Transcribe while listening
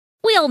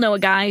all know a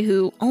guy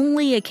who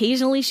only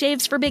occasionally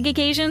shaves for big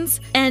occasions,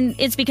 and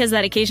it's because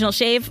that occasional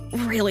shave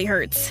really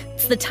hurts.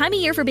 It's the time of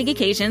year for big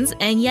occasions,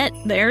 and yet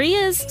there he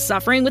is,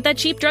 suffering with that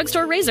cheap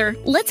drugstore razor.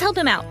 Let's help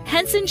him out.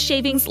 Henson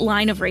Shaving's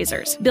line of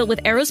razors, built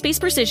with aerospace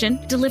precision,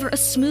 deliver a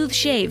smooth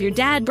shave your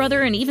dad,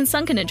 brother, and even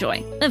son can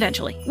enjoy,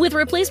 eventually. With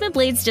replacement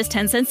blades just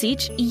 10 cents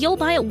each, you'll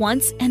buy it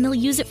once, and they'll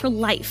use it for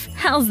life.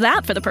 How's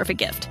that for the perfect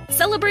gift?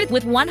 Celebrate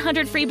with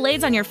 100 free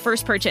blades on your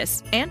first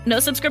purchase, and no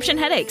subscription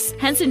headaches.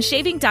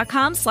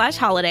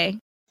 HensonShaving.com/holiday.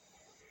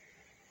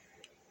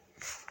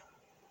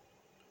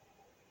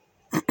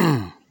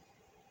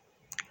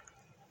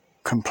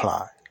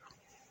 Comply.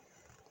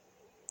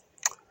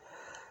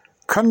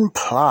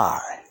 Comply.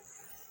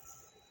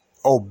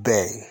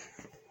 Obey.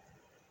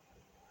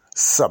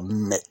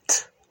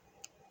 Submit.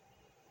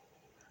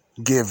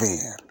 Give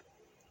in.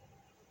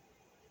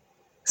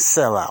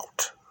 Sell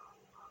out.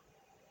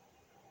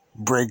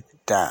 Break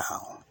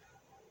down.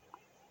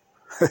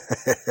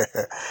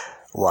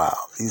 Wow,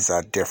 these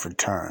are different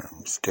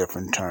terms.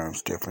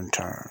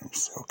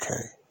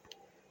 Okay.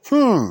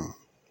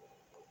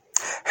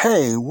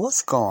 Hey,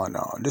 what's going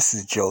on? This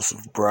is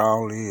Joseph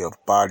Brownlee of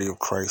Body of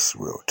Christ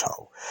Real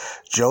Talk.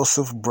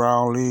 Joseph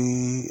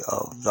Brownlee,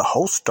 the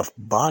host of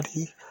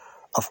Body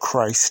of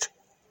Christ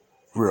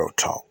Real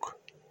Talk,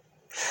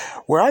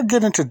 where I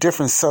get into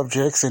different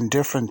subjects and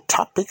different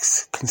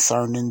topics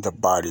concerning the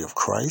body of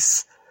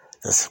Christ.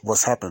 That's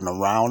what's happening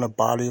around the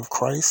body of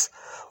Christ,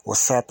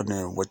 what's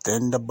happening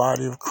within the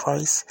body of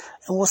Christ,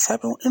 and what's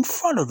happening in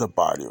front of the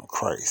body of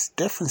Christ.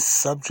 Different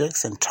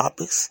subjects and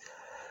topics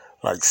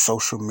like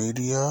social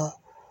media,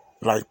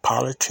 like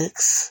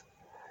politics,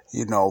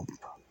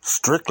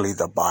 strictly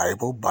the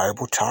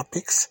Bible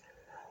topics,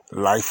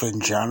 life in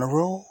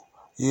general,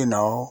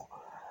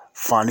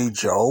 funny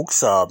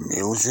jokes,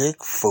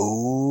 music,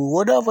 food,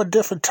 whatever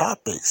different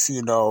topics,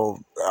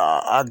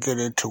 I get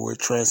into it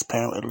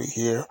transparently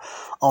here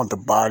on the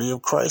Body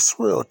of Christ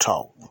Real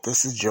Talk.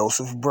 This is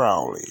Joseph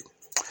Brownlee.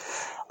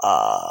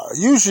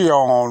 Usually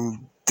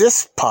on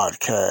this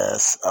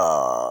podcast,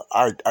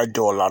 I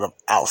do a lot of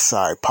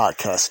outside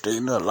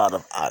podcasting, a lot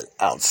of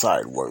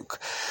outside work.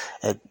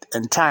 At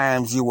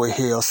times you will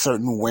hear a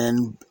certain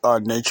wind,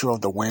 nature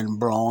of the wind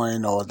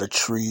blowing or the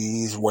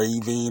trees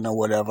waving or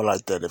whatever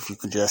like that. If you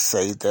could just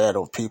say that,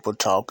 or people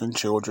talking,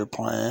 children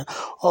playing,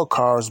 or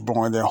cars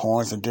blowing their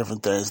horns and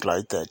different things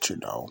like that,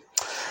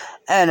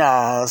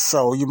 And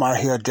so you might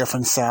hear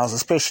different sounds,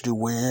 especially the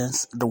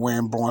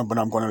wind blowing, but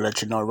I'm going to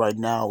let you know right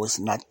now it's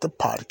not the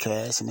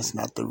podcast and it's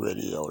not the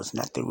radio. It's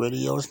not the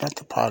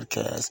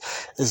podcast.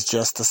 It's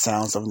just the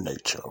sounds of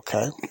nature,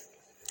 okay?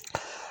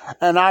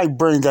 And I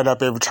bring that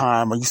up every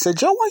time. And you say,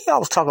 Joe, why you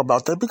always talk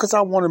about that? Because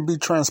I want to be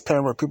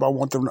transparent with people. I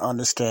want them to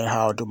understand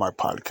how I do my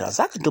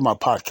podcast. I can do my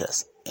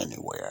podcast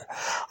anywhere.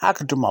 I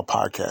can do my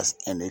podcast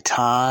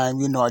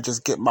anytime. I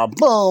just get my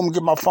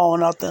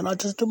phone out there and I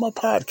just do my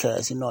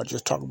podcast. I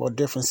just talk about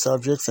different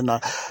subjects and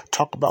I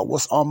talk about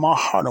what's on my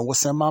heart and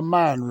what's in my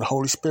mind. And the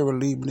Holy Spirit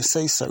lead me to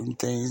say certain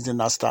things. Then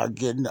I start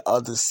getting to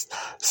other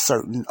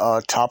certain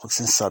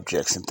topics and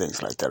subjects and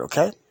things like that.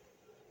 Okay.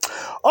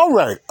 All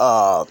right.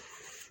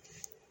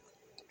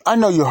 I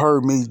know you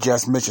heard me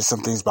just mention some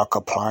things about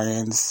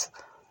compliance,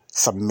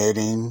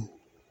 submitting,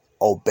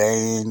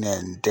 obeying,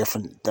 and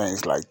different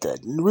things like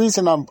that. And the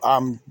reason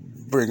I'm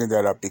bringing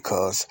that up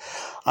because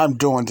I'm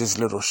doing this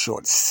little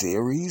short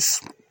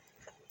series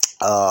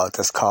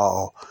that's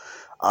called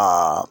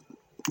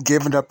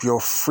Giving Up Your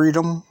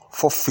Freedom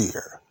for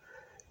Fear.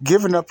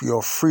 Giving Up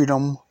Your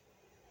Freedom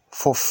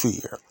for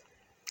Fear.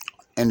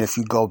 And if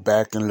you go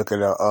back and look at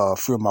a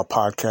few of my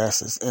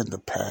podcasts in the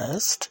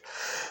past,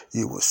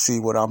 you will see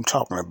what I'm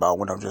talking about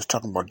when I'm just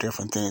talking about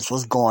different things.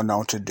 What's going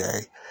on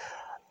today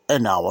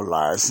in our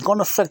lives. It's going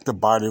to affect the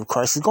body of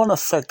Christ. It's going to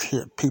affect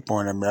people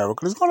in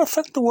America. It's going to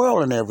affect the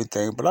world and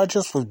everything. But I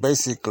just was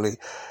basically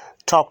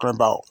talking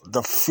about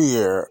the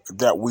fear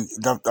that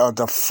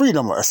the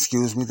freedom,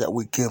 that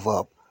we give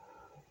up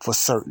for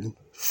certain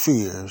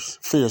fears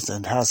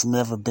that has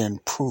never been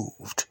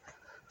proved.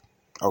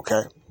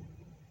 Okay?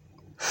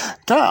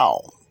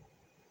 Now,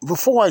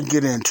 before I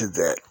get into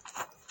that,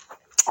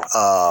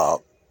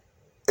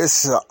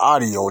 it's an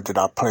audio that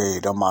I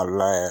played on my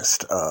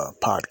last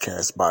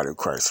podcast, Body of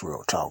Christ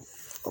Real Talk,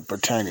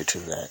 pertaining to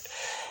that.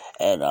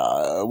 And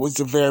it was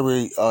a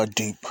very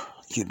deep,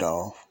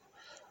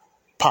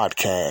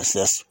 podcast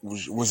that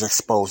was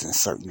exposing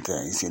certain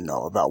things,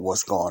 about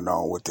what's going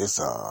on with this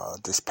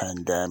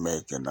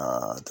pandemic and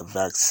the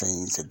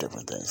vaccines and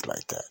different things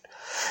like that,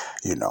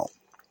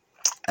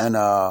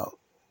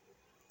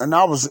 And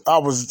I was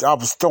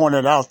throwing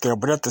it out there,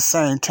 but at the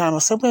same time, I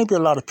said maybe a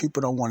lot of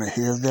people don't want to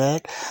hear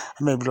that.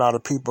 Maybe a lot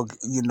of people,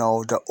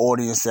 the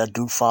audience that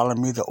do follow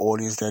me, the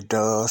audience that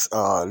does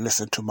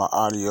listen to my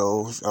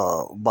audios,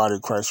 Body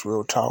of Christ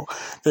Real Talk,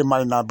 they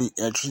might not be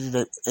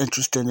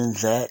interested in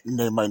that, and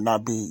they might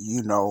not be,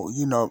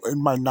 it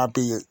might not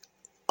be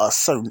a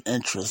certain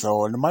interest,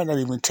 or it might not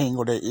even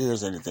tingle their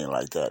ears or anything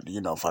like that,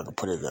 if I could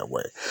put it that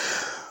way.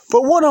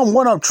 But what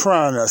I'm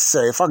trying to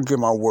say, if I can get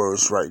my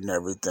words right and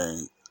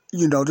everything,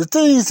 the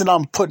things that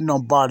I'm putting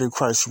on Body of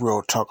Christ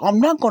Real Talk,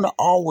 I'm not going to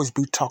always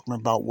be talking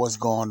about what's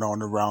going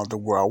on around the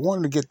world. I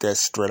wanted to get that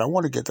straight. I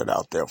want to get that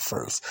out there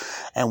first.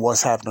 And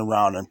what's happening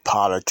around in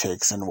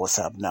politics and what's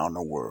happening out in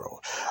the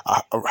world,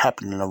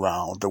 happening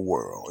around the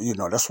world.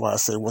 That's why I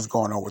say what's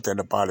going on within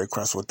the Body of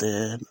Christ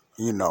within,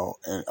 and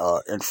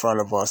in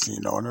front of us,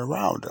 and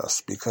around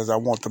us, because I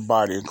want the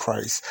body of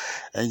Christ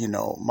and,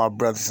 my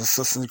brothers and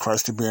sisters in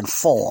Christ to be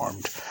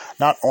informed,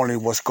 not only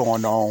what's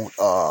going on,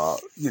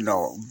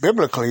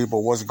 biblically, but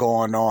what's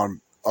going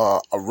on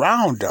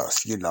around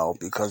us,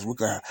 because we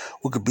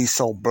could be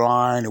so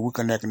blind and we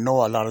can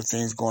ignore a lot of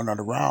things going on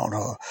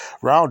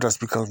around us,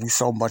 because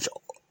some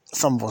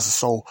of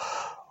us are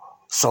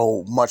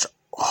so much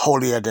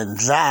holier than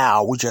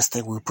thou. We just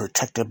think we're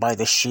protected by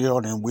the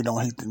shield, and we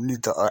don't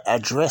need to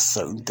address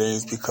certain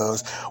things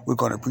because we're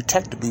going to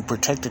be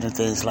protected and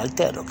things like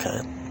that.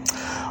 Okay.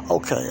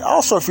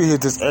 Also, if you hear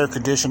this air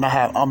condition,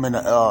 I'm in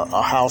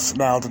a house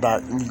now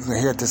that you can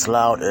hear this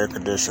loud air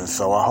condition.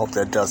 So I hope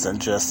that doesn't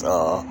just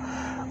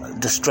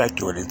distract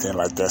you or anything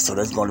like that. So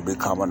that's going to be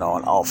coming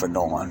on off and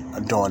on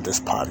during this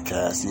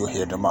podcast. You'll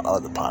hear it in my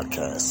other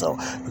podcast. So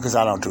because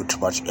I don't do too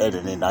much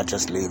editing, I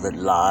just leave it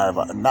live,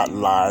 not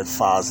live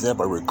files there,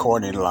 but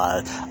recording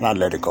live, and I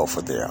let it go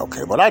for there.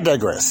 Okay, but I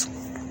digress.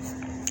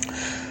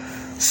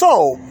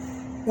 So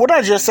what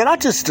I just said, I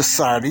just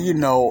decided,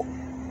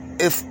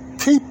 if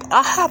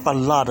I have a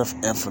lot of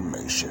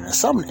information, and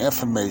some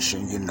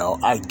information,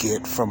 I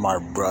get from my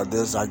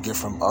brothers, I get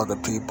from other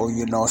people,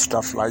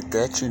 stuff like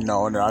that, and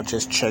I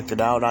just check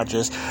it out, I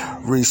just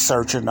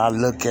research it, and I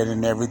look at it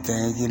and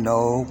everything,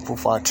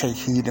 before I take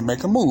heed and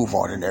make a move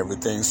on it and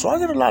everything. So I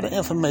get a lot of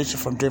information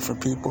from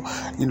different people.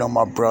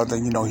 My brother,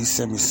 he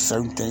sent me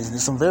certain things, and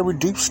it's some very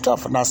deep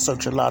stuff, and I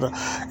search a lot of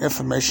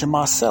information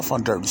myself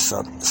on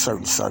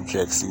certain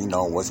subjects,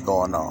 what's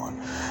going on.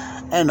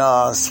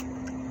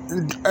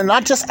 And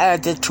I just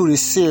add that to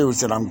this series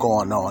that I'm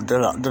going on,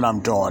 that I'm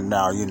doing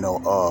now,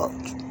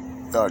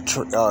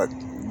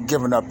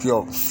 giving up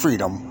your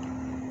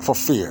freedom for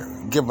fear.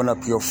 Giving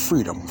up your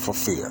freedom for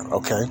fear,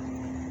 okay?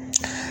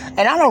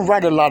 And I don't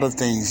write a lot of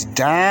things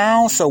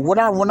down, so when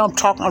I'm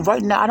talking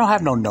right now, I don't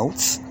have no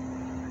notes.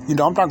 I'm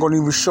not going to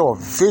even show a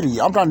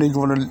video. I'm not even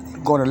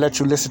going to let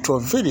you listen to a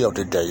video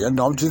today.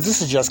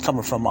 This is just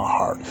coming from my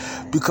heart,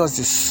 because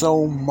there's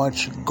so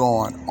much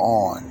going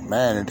on,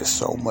 man. And there's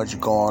so much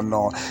going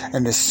on,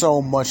 and there's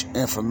so much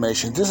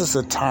information. This is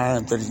a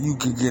time that you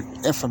can get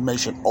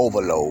information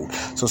overload.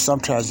 So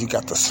sometimes you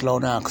got to slow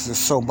down, because there's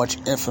so much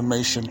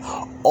information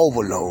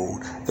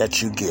overload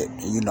that you get.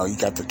 You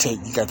got to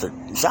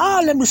say,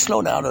 let me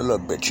slow down a little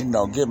bit.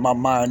 Get my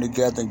mind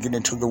together and get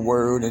into the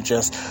Word and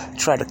just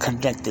try to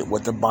connect it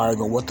with the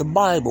Bible, what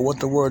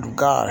the Word of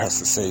God has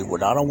to say.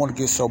 I don't want to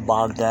get so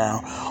bogged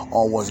down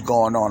on what's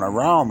going on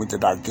around me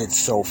that I get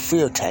so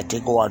fear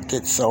tactic, or I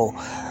get so,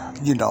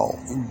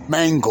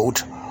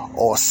 mangled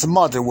or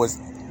smothered with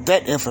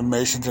that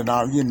information that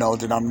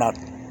I'm not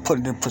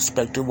putting in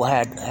perspective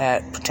what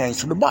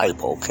pertains to the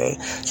Bible. Okay,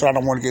 so I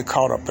don't want to get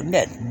caught up in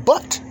that.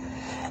 But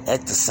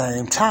at the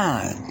same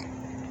time,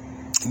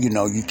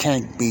 you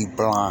can't be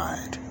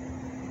blind.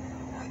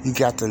 You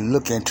got to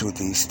look into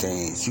these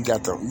things. You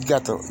got to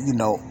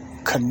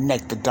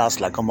connect the dots,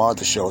 like on my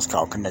other shows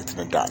called Connecting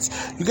the Dots.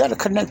 You got to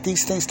connect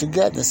these things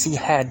together and see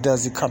how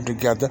does it come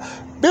together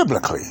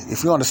biblically,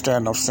 if you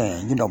understand what I'm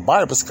saying.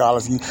 Bible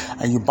scholars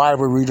and you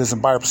Bible readers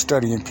and Bible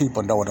studying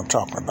people know what I'm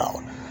talking about.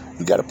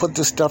 You got to put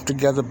this stuff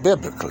together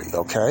biblically,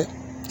 okay?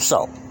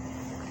 So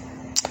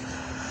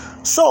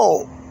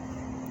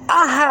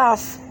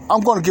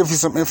I'm going to give you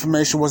some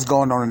information what's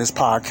going on in this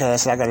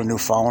podcast. I got a new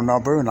phone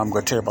number, and I'm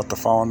going to tell you about the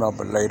phone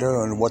number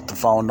later and what the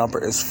phone number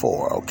is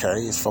for,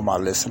 okay? It's for my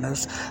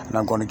listeners, and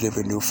I'm going to give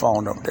you a new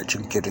phone number that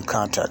you can get in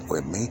contact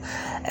with me.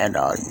 And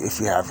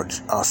if you have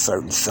a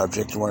certain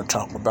subject you want to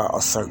talk about,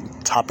 a certain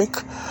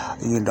topic,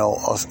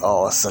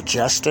 or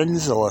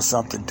suggestions or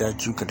something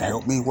that you can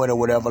help me with or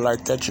whatever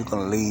like that, you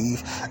can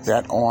leave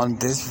that on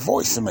this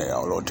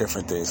voicemail or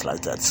different things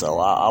like that. So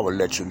I will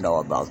let you know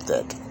about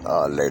that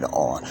later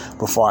on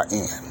before I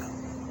end.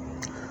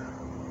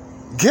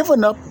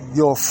 Giving up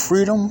your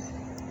freedom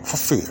for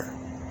fear.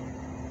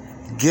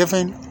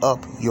 Giving up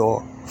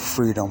your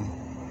freedom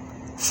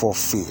for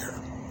fear.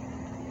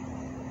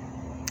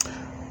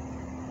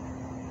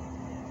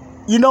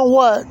 You know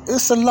what?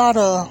 It's a lot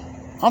of...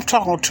 I'm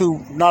talking to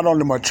not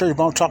only my church,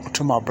 but I'm talking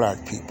to my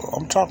black people.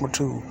 I'm talking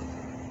to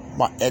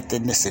my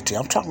ethnicity.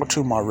 I'm talking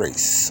to my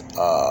race.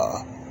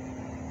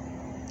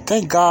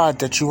 Thank God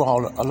that a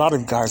lot of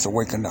you guys are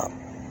waking up.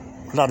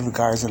 A lot of you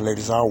guys and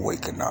ladies are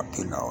waking up,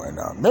 and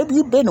maybe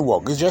you've been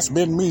woke. It's just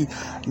been me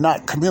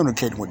not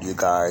communicating with you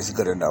guys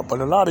good enough. But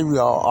a lot of you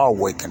are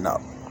waking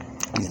up.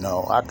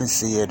 I can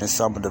see it in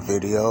some of the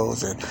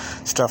videos and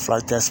stuff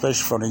like that,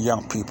 especially from the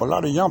young people. A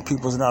lot of young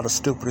people is not as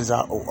stupid as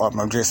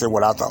I'm just saying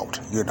what I thought,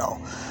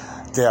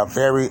 They are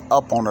very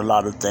up on a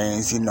lot of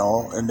things, and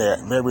they're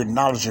very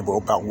knowledgeable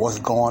about what's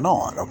going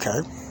on,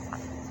 okay?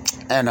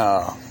 And,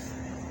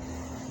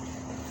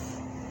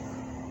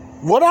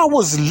 what I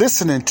was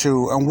listening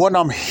to and what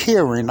I'm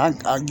hearing,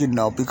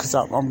 because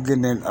I'm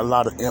getting a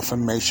lot of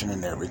information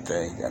and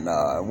everything, and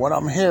what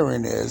I'm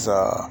hearing is,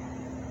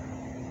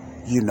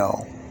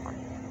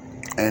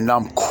 and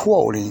I'm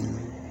quoting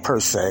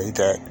per se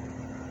that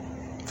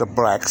the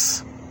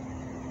blacks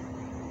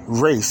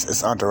race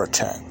is under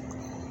attack,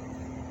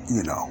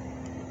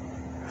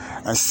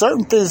 and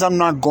certain things I'm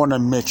not going to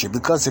mention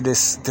because of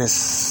this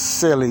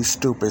silly,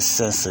 stupid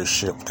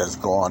censorship that's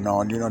going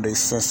on. They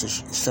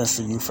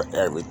censor you for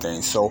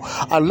everything. So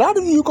a lot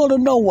of you are going to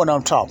know what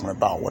I'm talking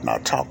about when I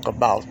talk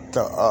about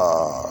the,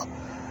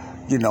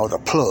 the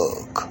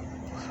plug,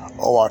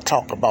 or I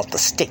talk about the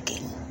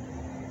sticking,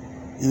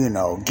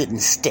 getting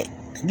stick.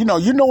 You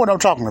know what I'm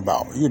talking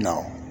about,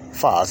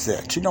 far as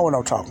that. You know what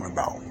I'm talking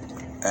about.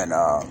 And,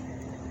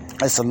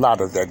 it's a lot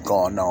of that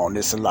going on.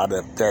 There's a lot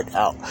of that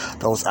out,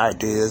 those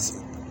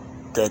ideas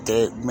that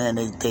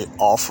they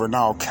offering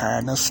all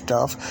kind of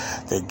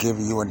stuff. They give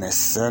you an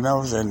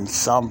incentives. In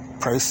some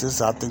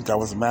places, I think that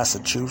was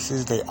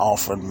Massachusetts, they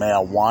offered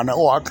marijuana.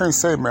 Oh, I can't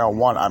say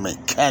marijuana, I mean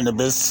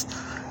cannabis,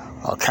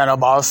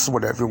 cannabis,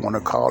 whatever you want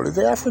to call it.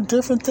 They offer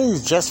different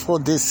things just for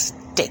this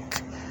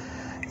stick,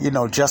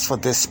 just for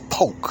this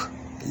poke,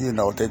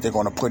 that they're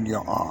going to put in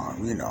your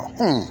arm,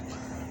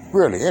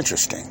 Really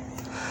interesting.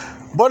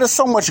 But there's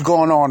so much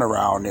going on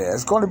around there.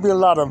 It's going to be a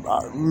lot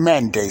of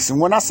mandates.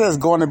 And when I say it's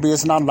going to be,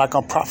 it's not like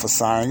I'm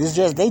prophesying. It's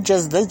just, they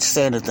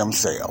saying it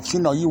themselves.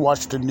 You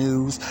watch the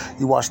news,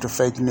 you watch the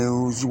fake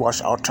news, you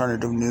watch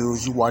alternative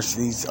news, you watch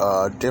these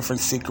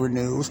different secret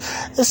news.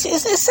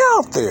 It's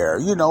out there,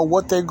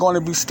 what they're going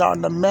to be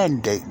starting to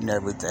mandate and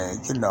everything,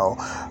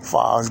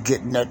 far as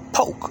getting that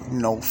poke,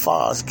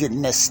 far as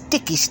getting that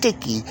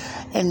sticky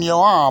in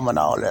your arm and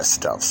all that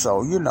stuff.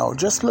 So,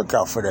 just look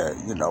out for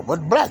that,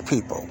 But black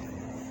people,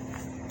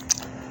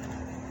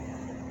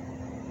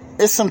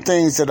 it's some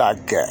things that I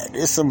got.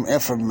 It's some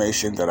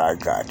information that I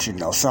got,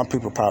 Some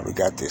people probably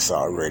got this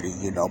already,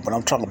 but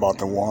I'm talking about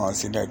the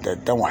ones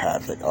that don't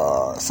have it.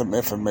 Some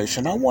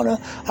information I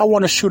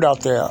wanna shoot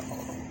out there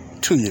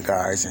to you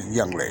guys and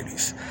young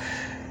ladies.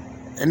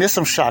 And there's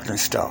some shocking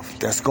stuff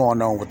that's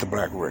going on with the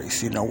black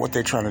race, what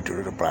they're trying to do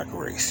to the black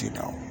race,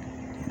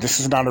 This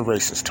is not a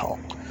racist talk.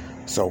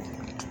 So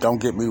don't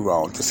get me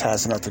wrong, this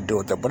has nothing to do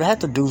with that. But it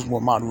had to do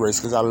with my race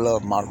because I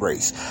love my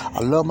race. I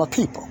love my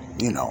people,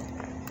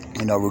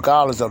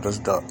 regardless of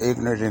the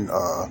ignorant and,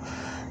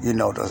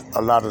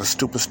 a lot of the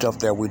stupid stuff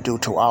that we do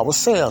to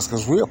ourselves,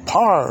 because we're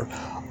part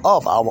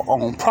of our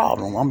own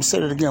problem. I'm going to say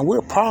it again.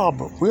 We're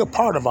part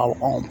of our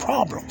own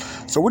problem.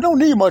 So we don't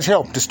need much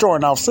help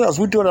destroying ourselves.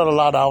 We do that a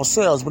lot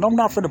ourselves, but I'm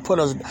not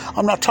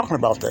talking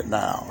about that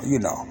now,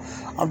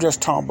 I'm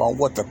just talking about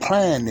what the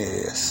plan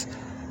is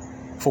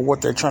for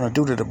what they're trying to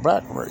do to the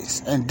black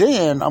race. And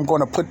then I'm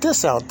going to put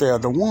this out there.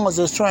 The ones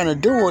that's trying to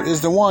do it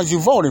is the ones you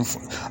voting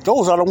for.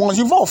 Those are the ones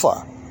you vote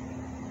for.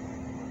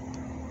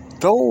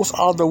 Those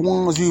are the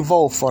ones you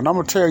vote for. And I'm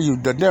going to tell you,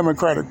 the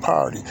Democratic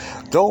Party,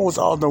 those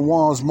are the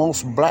ones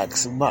most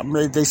blacks,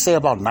 they say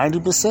about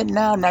 90%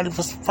 now,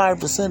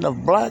 95%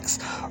 of blacks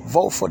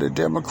vote for the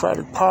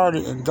Democratic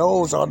Party. And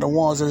those are the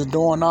ones that's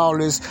doing all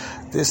this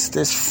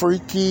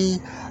freaky,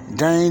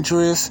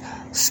 dangerous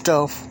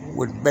stuff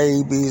with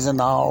babies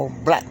and all,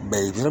 black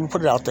babies. Let me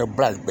put it out there,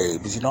 black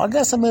babies. I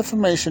got some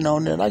information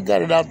on that. I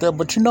got it out there.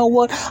 But you know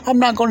what? I'm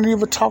not going to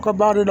even talk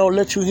about it or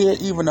let you hear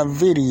even a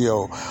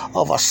video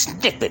of a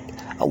snippet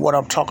of what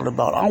I'm talking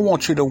about. What I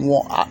want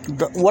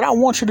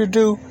you to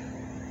do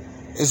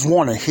is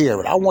want to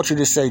hear it. I want you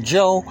to say,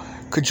 Joe,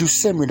 could you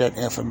send me that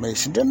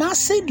information? Then I'll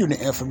send you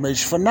the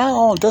information. From now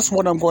on, that's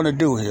what I'm going to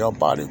do here on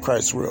Body of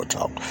Christ Real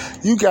Talk.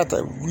 You got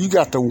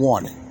the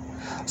warning.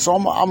 So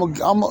I'm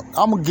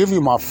gonna give you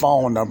my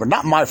phone number,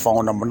 not my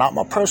phone number, not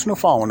my personal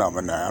phone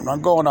number now. I'm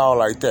not going all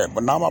like that,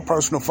 but not my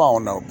personal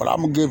phone number. But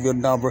I'm gonna give you a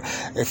number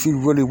if you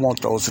really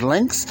want those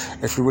links,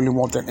 if you really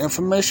want that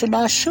information.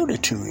 I'll shoot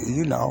it to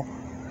you,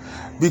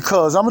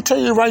 Because I'm gonna tell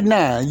you right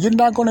now, you're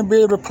not gonna be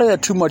able to play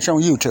it too much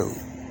on YouTube.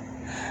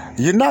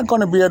 You're not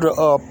going to be able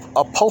to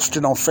post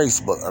it on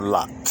Facebook a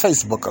lot,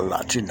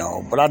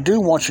 But I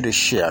do want you to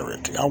share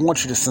it. I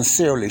want you to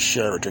sincerely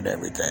share it and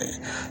everything.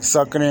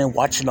 Suck it in,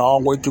 watch it all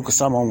the way through, because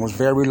some of them was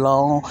very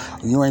long.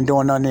 You ain't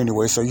doing nothing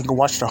anyway, so you can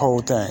watch the whole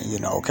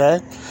thing,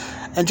 okay?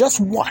 And just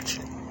watch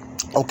it,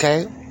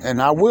 okay?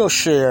 And I will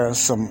share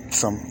some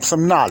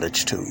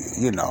knowledge to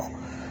you,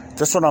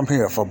 That's what I'm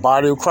here for.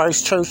 Body of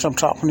Christ Church, I'm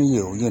talking to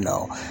you,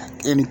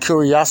 Any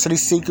curiosity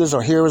seekers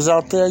or hearers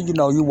out there,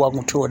 you're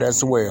welcome to it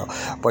as well.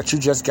 But you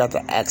just got to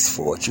ask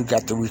for it. You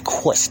got to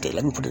request it.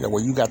 Let me put it that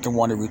way. You got to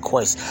want to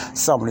request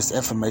some of this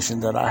information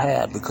that I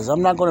have, because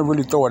I'm not going to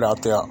really throw it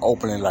out there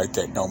openly like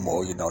that no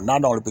more,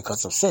 Not only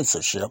because of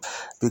censorship,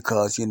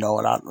 because, and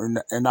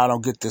I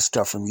don't get this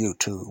stuff from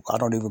YouTube. I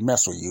don't even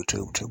mess with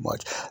YouTube too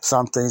much.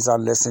 Some things I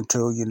listen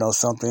to,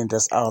 something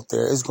that's out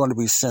there is going to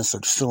be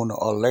censored sooner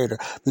or later,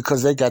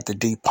 because they got the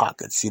deep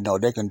pockets,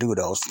 they can do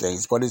those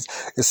things. But it's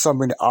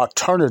something that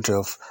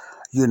alternative,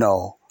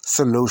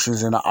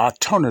 solutions and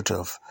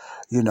alternative,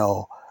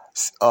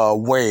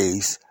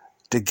 ways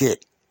to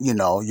get,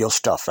 your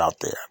stuff out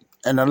there.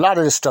 and a lot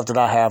of the stuff that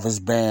I have is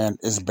banned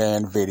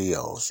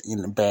videos,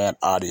 banned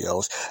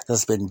audios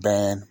that's been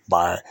banned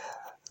by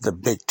the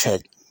big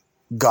tech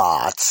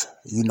gods.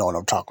 You know what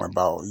I'm talking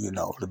about,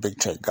 the big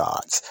tech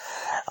gods,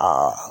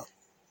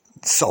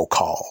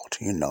 so-called,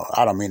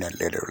 I don't mean it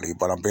literally,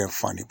 but I'm being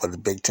funny, but the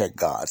big tech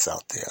gods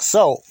out there.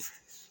 So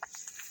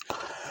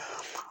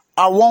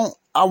I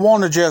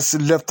want to just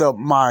lift up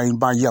my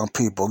young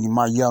people,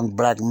 my young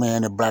black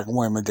men and black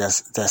women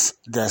that's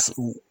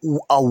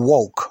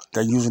awoke.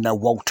 They're using that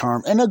woke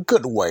term in a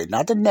good way,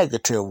 not the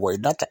negative way,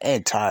 not the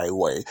anti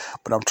way,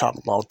 but I'm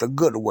talking about the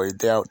good way.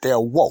 They're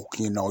woke,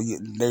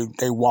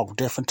 they walk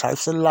different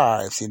types of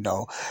lives,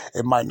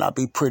 It might not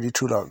be pretty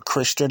to the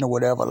Christian or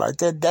whatever like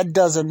that. That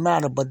doesn't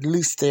matter, but at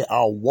least they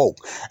are woke,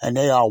 and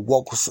they are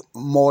woke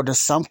more than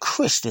some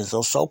Christians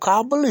or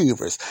so-called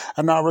believers,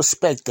 and I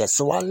respect that.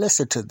 So I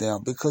listen to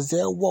them because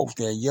they're woke.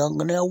 They're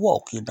young and they're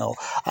woke,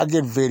 I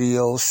get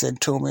videos sent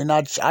to me, and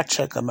I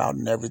check them out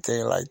and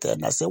everything like that.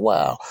 And I say,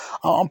 wow,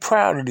 I'm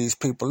proud of these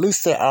people. At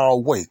least they are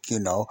awake,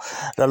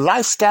 The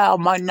lifestyle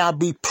might not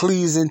be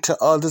pleasing to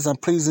others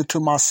and pleasing to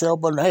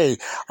myself, but hey,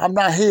 I'm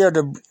not here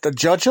to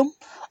judge them.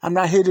 I'm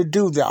not here to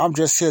do that. I'm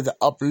just here to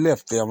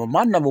uplift them. And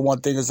my number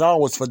one thing is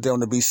always for them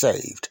to be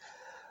saved.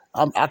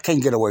 I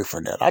can't get away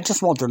from that. I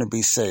just want them to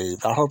be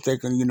saved. I hope they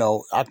can,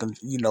 so I can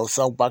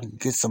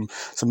get some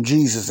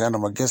Jesus in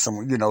them, or get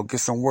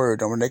some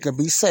word on them, and they can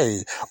be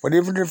saved. But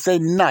even if they're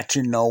not,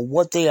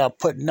 what they are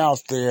putting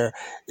out there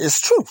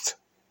is truth.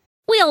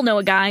 We all know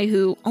a guy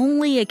who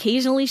only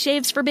occasionally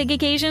shaves for big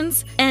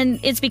occasions, and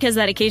it's because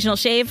that occasional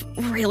shave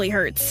really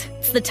hurts.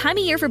 It's the time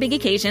of year for big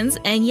occasions,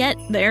 and yet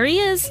there he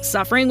is,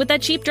 suffering with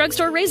that cheap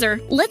drugstore razor.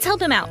 Let's help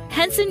him out.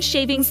 Henson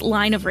Shaving's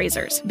line of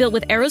razors, built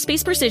with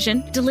aerospace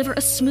precision, deliver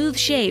a smooth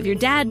shave your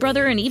dad,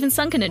 brother, and even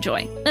son can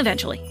enjoy,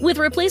 eventually. With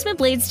replacement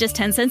blades just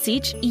 10 cents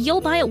each, you'll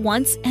buy it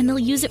once, and they'll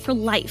use it for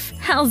life.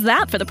 How's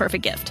that for the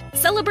perfect gift?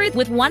 Celebrate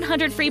with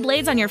 100 free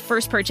blades on your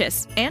first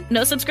purchase, and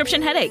no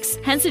subscription headaches.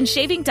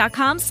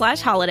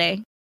 HensonShaving.com/holiday.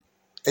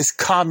 It's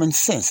common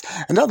sense.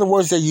 In other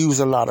words, they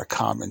use a lot of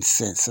common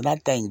sense, and I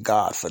thank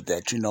God for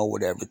that,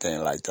 with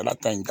everything like that. I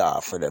thank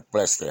God for that.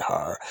 Bless their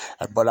heart.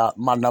 But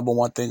my number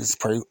one thing is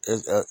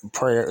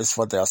prayer is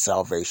for their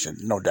salvation.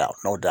 No doubt,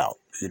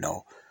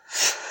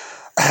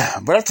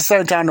 But at the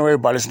same time, no,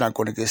 everybody's not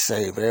going to get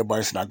saved.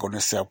 Everybody's not going to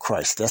accept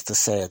Christ. That's the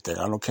sad thing.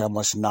 I don't care how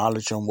much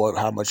knowledge and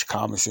how much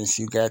common sense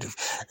you got.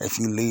 If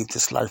you leave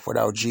this life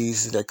without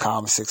Jesus, that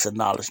common sense and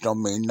knowledge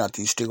don't mean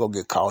nothing. You still going to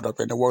get caught up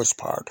in the worst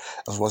part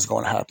of what's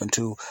going to happen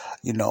to,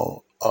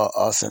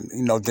 us and,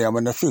 them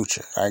in the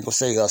future. I ain't going to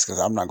say us because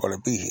I'm not going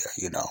to be here,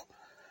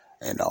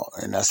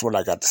 and that's what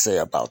I got to say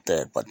about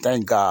that. But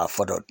thank God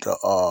for the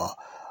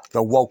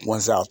woke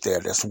ones out there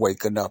that's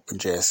waking up and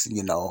just,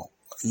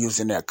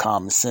 using that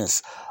common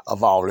sense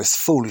of all this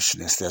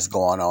foolishness that's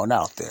going on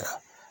out there,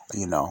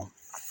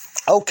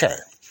 Okay.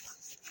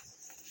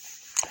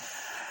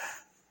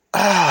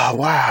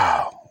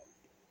 Wow.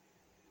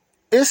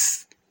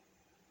 It's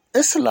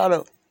a lot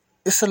of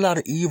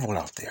evil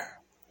out there.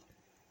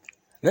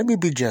 Let me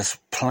be just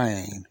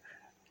plain.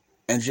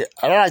 And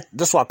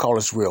that's why I call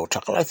this real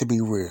talk. I like to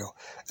be real.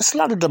 It's a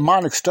lot of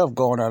demonic stuff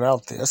going on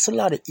out there. It's a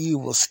lot of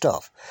evil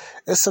stuff.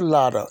 It's a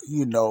lot of,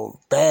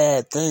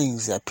 bad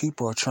things that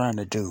people are trying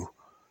to do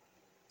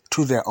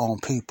to their own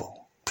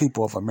people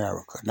of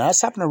America. Now,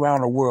 it's happening around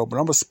the world, but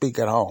I'm going to speak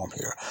at home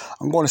here.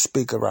 I'm going to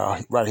speak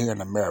right here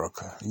in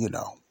America,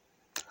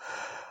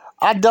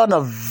 I done a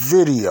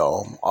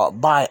video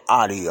by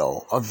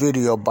audio. I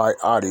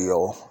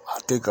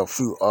think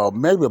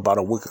maybe about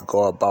a week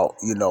ago about,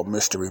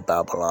 Mystery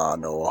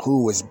Babylon or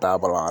who is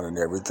Babylon and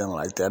everything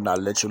like that. And I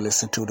let you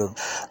listen to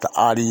the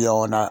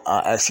audio, and I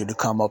asked you to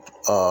come up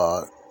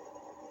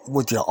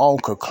with your own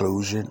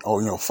conclusion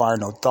or your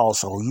final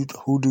thoughts. So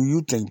who do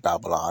you think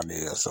Babylon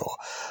is, or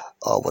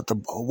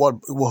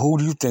who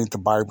do you think the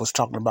Bible's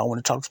talking about when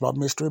it talks about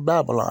Mystery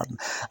Babylon?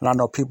 And I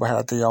know people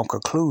have their own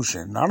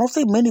conclusion. I don't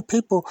think many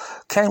people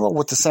came up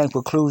with the same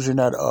conclusion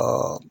that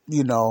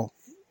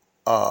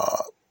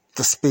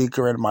the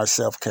speaker and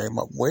myself came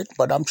up with,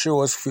 but I'm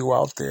sure there's a few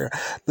out there,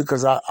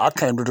 because I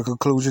came to the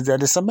conclusion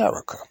that it's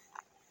America.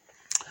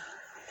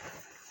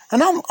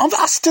 And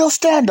I still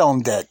stand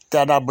on that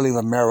I believe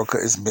America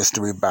is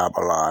Mystery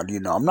Babylon.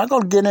 I'm not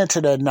going to get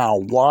into that now.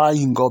 Why?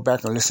 You can go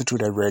back and listen to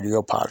that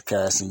radio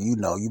podcast, and you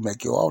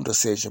make your own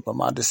decision. But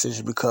my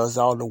decision, because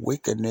all the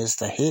wickedness,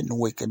 the hidden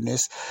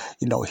wickedness,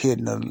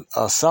 hidden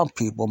some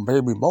people,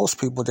 maybe most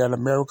people, that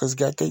America's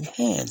got their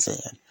hands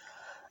in.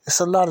 It's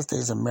a lot of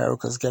things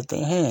America's got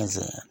their hands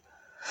in.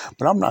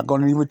 But I'm not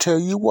going to even tell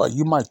you what.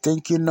 You might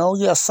think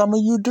yeah, some of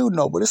you do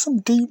know, but it's some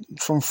deep,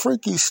 some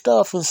freaky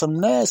stuff and some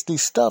nasty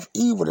stuff,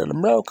 evil that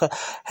America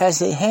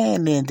has a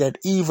hand in, that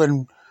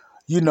even,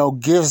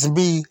 gives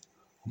me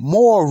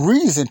more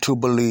reason to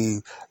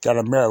believe that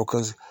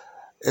America's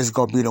is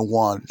going to be the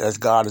one that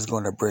God is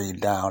going to bring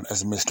down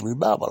as Mystery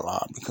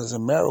Babylon. Because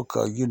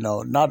America,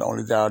 not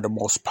only they are the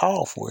most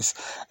powerful,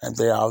 and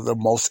they are the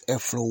most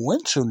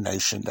influential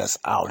nation that's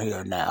out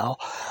here now,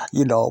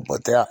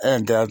 but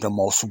they're the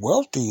most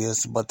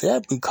wealthiest, but they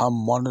have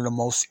become one of the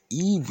most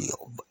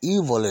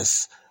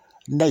evilest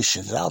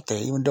nations out there.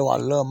 Even though I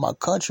love my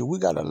country, we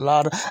got a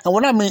lot of, and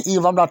when I mean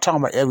evil, I'm not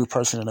talking about every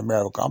person in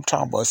America. I'm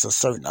talking about it's a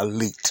certain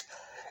elite.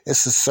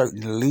 It's a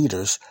certain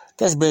leaders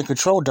that's being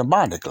controlled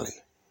demonically.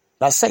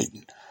 Not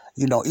Satan,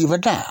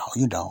 even now,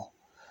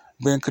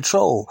 being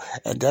controlled.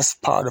 And that's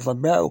part of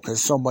America.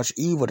 There's so much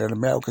evil that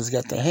America's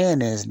got their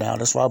hand in now.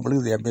 That's why I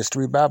believe they have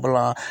Mystery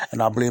Babylon,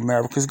 and I believe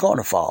America's going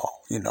to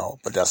fall,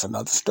 but that's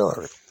another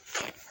story.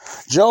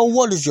 Joe,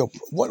 what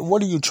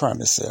are you trying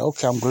to say?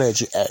 Okay, I'm glad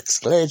you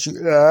asked.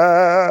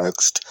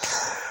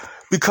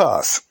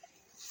 Because,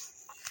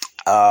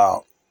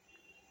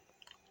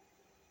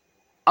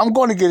 I'm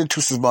going to get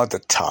into some other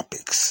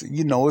topics. I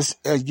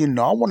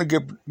want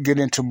to get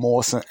into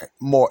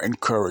more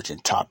encouraging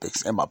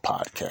topics in my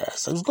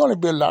podcast. There's going to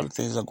be a lot of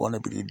things I'm going to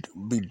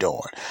be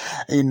doing,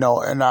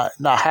 and I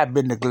have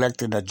been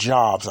neglecting the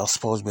jobs I'm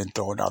supposed to be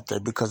throwing out there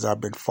because I've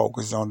been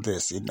focused on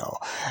this,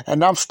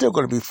 and I'm still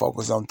going to be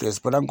focused on this,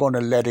 but I'm going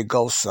to let it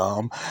go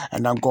some,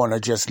 and I'm going to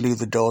just leave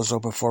the doors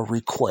open for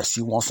requests.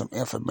 You want some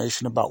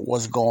information about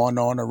what's going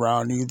on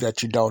around you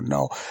that you don't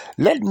know?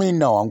 Let me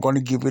know. I'm going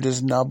to give you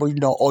this number,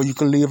 or you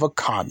can leave a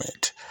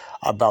comment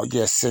about,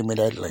 send me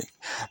that link.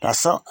 Now,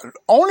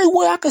 only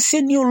way I can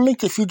send you a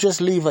link if you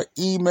just leave an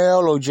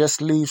email or just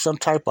leave some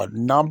type of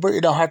number.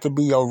 It don't have to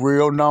be your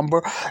real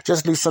number.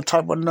 Just leave some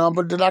type of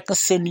number that I can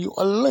send you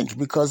a link,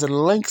 because the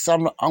links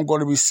I'm going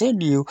to be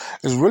sending you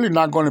is really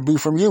not going to be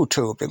from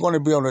YouTube. They're going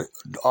to be on the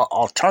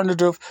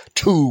alternative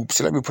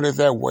tubes, let me put it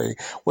that way,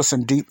 with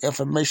some deep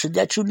information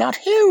that you're not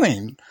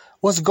hearing.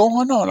 What's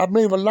going on? I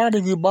believe a lot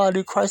of you, body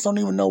of Christ, don't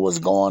even know what's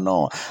going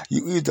on.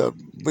 You either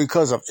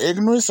because of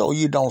ignorance, or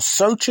you don't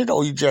search it,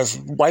 or you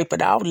just wipe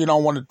it out. You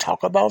don't want to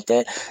talk about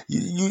that.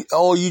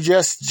 Or you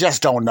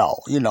just don't know.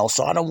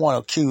 So I don't want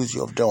to accuse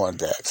you of doing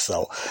that.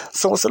 So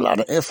it's a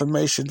lot of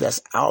information that's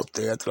out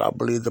there that I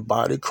believe the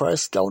body of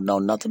Christ don't know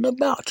nothing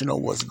about.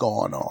 What's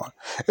going on.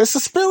 It's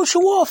a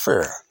spiritual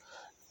warfare.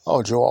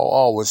 Oh, Joe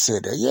always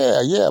said that.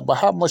 Yeah, but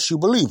how much you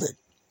believe it?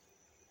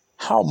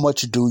 How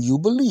much do you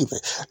believe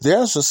it?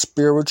 There's a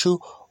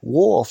spiritual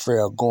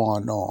warfare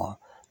going on.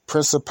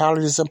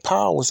 Principalities and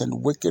powers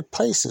in wicked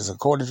places,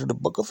 according to the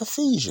book of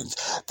Ephesians.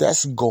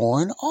 That's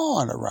going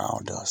on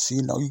around us.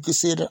 You can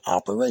see it in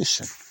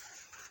operation.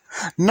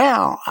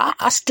 Now,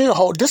 I still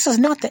hold, this is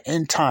not the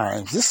end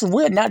times.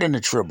 We're not in the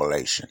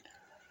tribulation.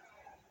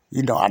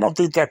 I don't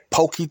think that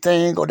pokey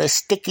thing or that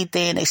sticky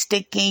thing they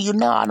stick in you.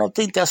 I don't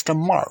think that's the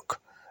mark.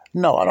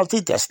 No, I don't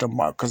think that's the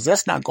mark, because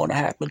that's not going to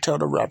happen till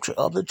the rapture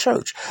of the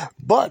church.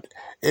 But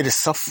it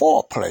is a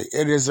foreplay.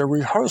 It is a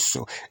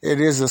rehearsal.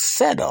 It is a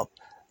setup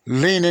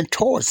leaning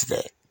towards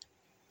that.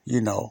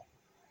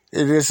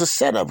 It is a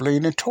setup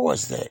leaning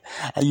towards that.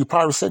 And you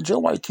probably said, Joe,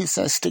 why you keep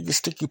saying sticky,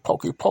 sticky,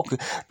 pokey, pokey?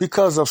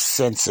 Because of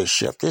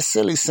censorship. This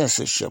silly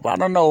censorship. I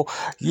don't know,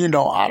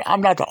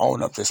 I'm not the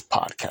owner of this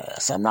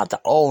podcast. I'm not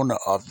the owner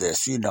of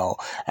this, and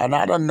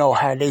I don't know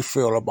how they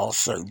feel about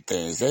certain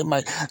things. They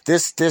might,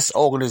 this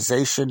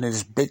organization,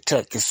 this big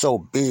tech is so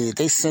big,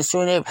 they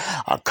censoring it.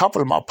 A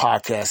couple of my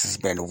podcasts has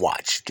been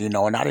watched, and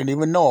I didn't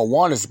even know.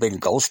 One has been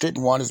ghosted,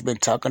 and one has been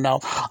taken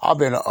out. I've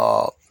been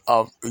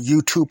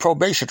YouTube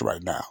probation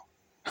right now.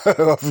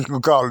 If you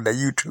can call it a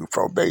YouTube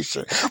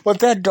probation. But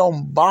that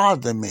don't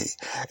bother me.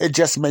 It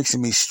just makes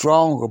me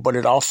stronger, but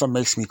it also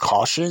makes me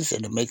cautious,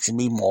 and it makes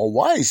me more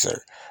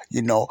wiser.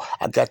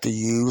 I got to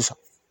use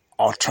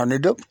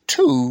alternative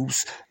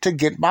tubes to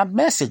get my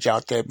message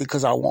out there,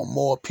 because I want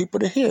more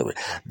people to hear it.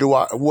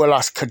 Will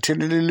I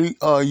continually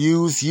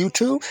use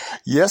YouTube?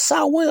 Yes,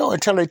 I will,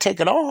 until they take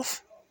it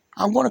off.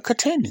 I'm going to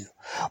continue.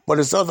 But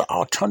there's other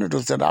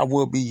alternatives that I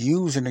will be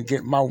using to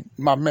get my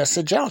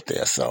message out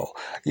there. So,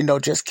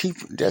 just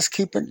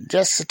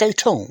stay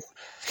tuned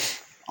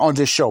on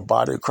this show,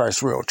 Body of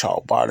Christ Real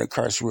Talk, Body of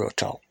Christ Real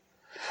Talk.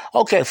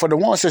 Okay, for the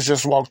ones that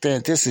just walked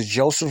in, this is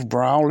Joseph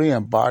Brownlee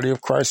and Body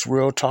of Christ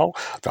Real Talk,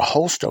 the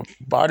host of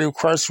Body of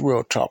Christ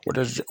Real Talk,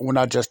 when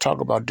I just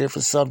talk about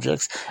different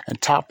subjects and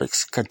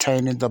topics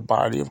containing the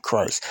body of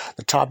Christ.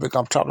 The topic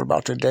I'm talking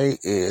about today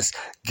is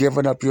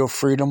giving up your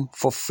freedom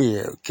for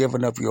fear.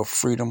 Giving up your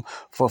freedom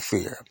for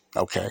fear.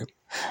 Okay.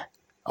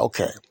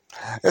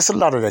 There's a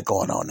lot of that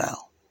going on now.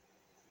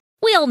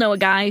 We all know a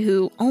guy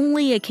who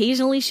only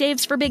occasionally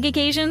shaves for big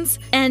occasions,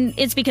 and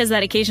it's because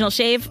that occasional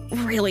shave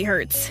really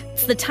hurts.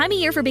 It's the time of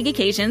year for big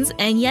occasions,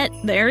 and yet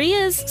there he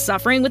is,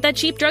 suffering with that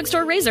cheap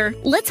drugstore razor.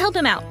 Let's help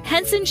him out.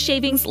 Henson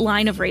Shaving's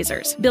line of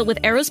razors, built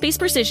with aerospace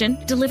precision,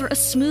 deliver a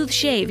smooth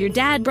shave your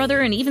dad,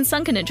 brother, and even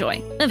son can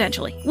enjoy,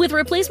 eventually. With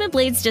replacement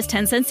blades just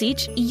 10 cents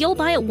each, you'll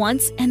buy it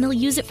once, and they'll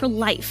use it for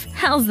life.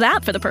 How's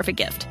that for the perfect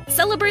gift?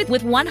 Celebrate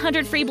with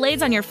 100 free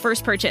blades on your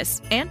first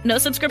purchase, and no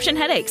subscription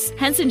headaches.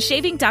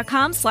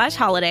 HensonShaving.com/holiday.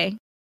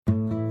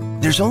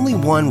 There's only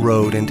one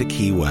road into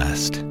Key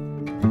West,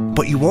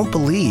 but you won't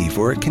believe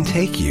where it can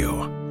take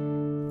you.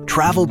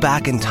 Travel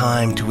back in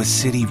time to a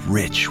city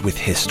rich with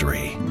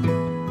history.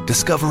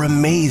 Discover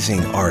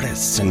amazing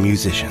artists and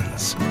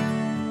musicians.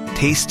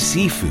 Taste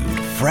seafood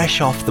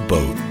fresh off the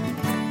boat.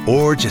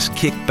 Or just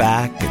kick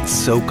back and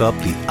soak up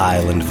the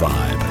island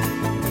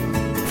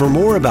vibe. For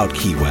more about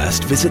Key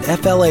West, visit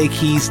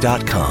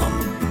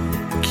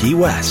flakeys.com. Key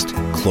West,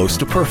 close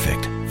to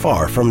perfect,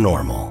 far from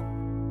normal.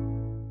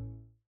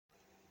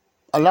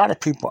 A lot of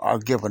people are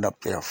giving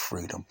up their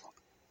freedom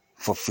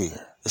for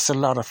fear. It's a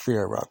lot of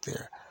fear out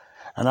there.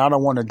 And I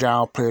don't want to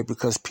downplay it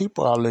because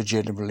people are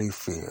legitimately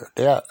feared.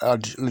 They are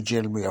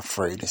legitimately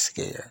afraid and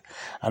scared.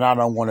 And I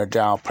don't want to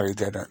downplay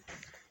that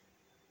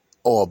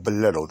or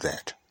belittle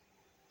that.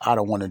 I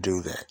don't want to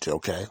do that,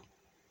 okay?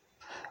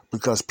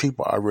 Because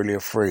people are really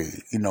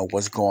afraid,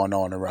 what's going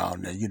on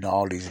around there.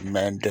 All these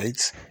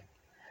mandates.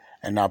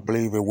 And I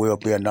believe it will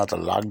be another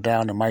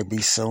lockdown. It might be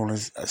as soon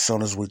as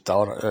we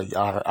thought.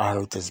 I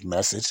heard this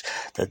message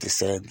that they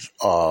said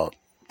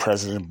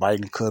President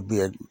Biden could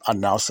be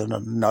announcing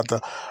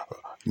another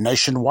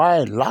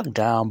nationwide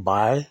lockdown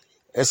by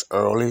as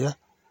early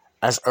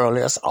as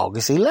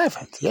August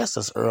 11th. Yes,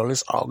 as early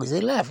as August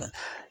 11th.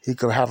 He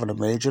could have a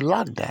major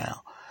lockdown.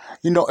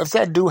 If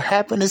that do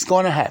happen, it's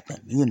going to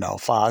happen,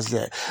 as far as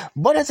that.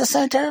 But at the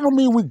same time, that don't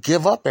mean we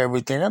give up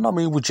everything. That don't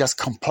mean we just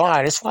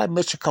comply. That's why I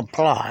mentioned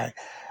comply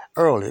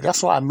earlier.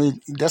 That's why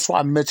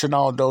I mentioned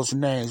all those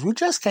names. We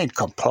just can't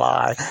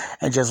comply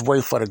and just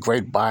wait for the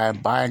great by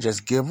and by and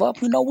just give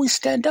up. We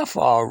stand up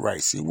for our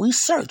rights. We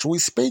search. We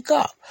speak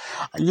up.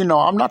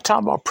 I'm not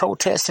talking about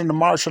protesting the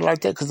marching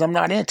like that because I'm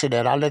not into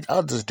that. I let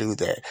others do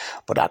that.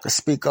 But I can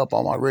speak up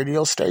on my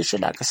radio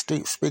station. I can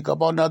speak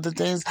up on other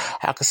things.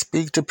 I can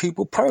speak to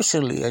people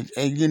personally. And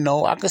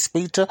I can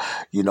speak to,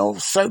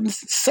 certain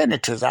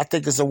senators. I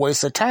think it's a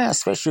waste of time,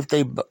 especially if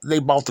they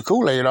bought the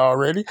Kool-Aid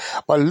already.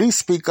 But at least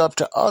speak up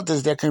to others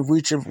that can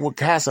reach it,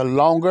 has a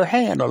longer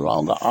hand, a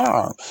longer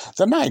arm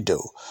than I do.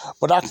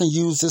 But I can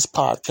use this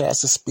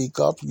podcast to speak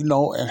up,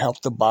 and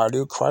help the body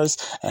of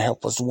Christ and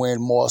help us win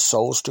more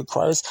souls to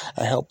Christ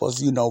and help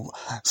us,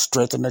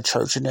 strengthen the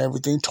church and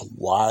everything to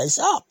wise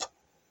up.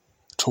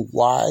 To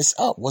wise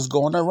up what's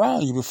going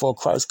around you before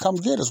Christ comes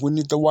get us. We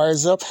need to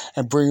wise up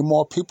and bring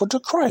more people to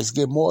Christ,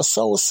 get more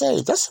souls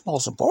saved. That's the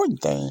most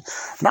important thing.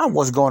 Not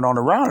what's going on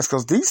around us,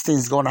 because these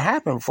things are going to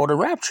happen before the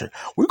rapture.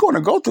 We're going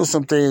to go through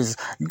some things.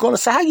 You're going to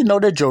say, how you know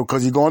that, Joe?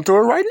 Because you're going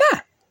through it right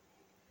now.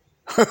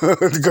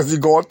 Because you're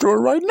going through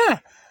it right now.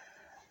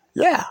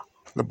 Yeah.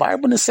 The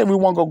Bible didn't say we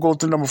won't go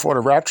through them before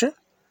the rapture.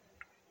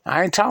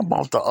 I ain't talking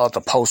about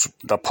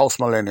the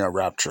post-millennial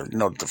rapture,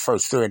 the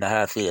first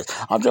 3.5 years.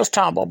 I'm just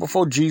talking about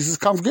before Jesus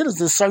comes get us.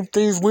 There's certain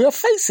things we are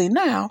facing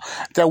now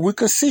that we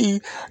can see,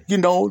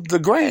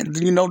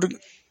 the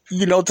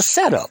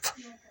setup.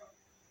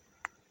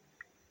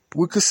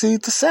 We can see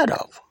the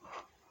setup.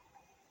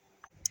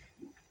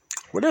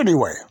 But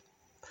anyway,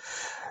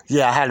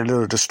 yeah, I had a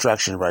little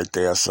distraction right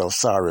there, so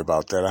sorry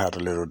about that. I had a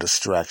little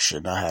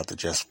distraction. I had to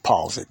just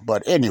pause it.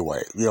 But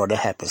anyway, that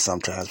happens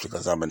sometimes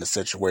because I'm in a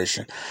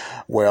situation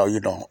where,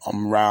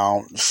 I'm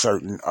around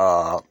certain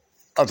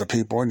other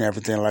people and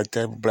everything like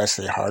that. Bless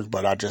their hearts,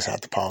 but I just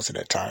have to pause it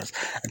at times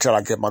until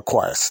I get my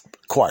quiet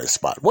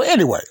spot. Well,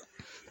 anyway,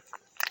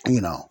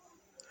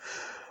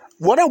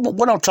 what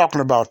I'm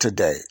talking about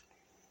today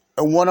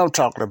and what I'm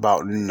talking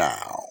about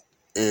now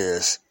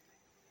is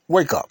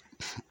wake up.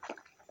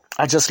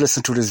 I just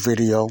listened to this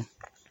video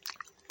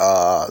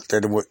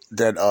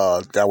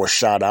that was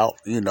shot out,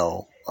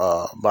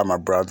 by my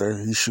brother.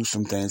 He shoots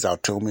some things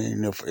out to me,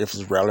 and if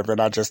it's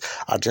relevant, I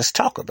just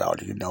talk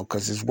about it,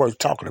 because it's worth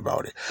talking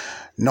about it.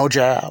 No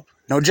job,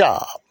 no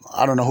job.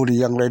 I don't know who the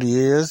young lady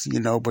is,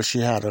 but she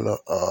had her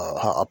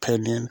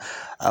opinion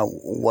on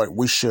what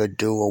we should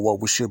do or what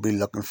we should be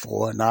looking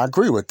for, and I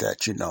agree with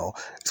that.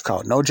 It's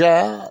called no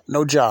job,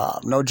 no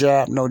job, no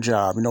job, no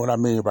job. You know what I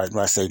mean when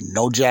I say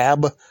no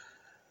job?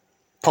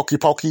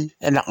 Pokey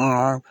in the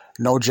arm,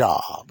 no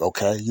job,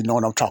 okay? You know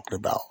what I'm talking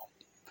about.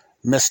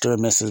 Mr.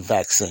 and Mrs.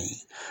 Vaccine.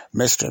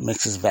 Mr. and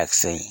Mrs.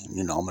 Vaccine.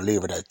 I'm going to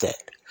leave it at that.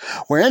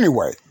 Well,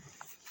 anyway,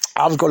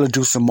 I was going to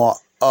do some more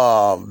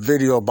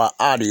video about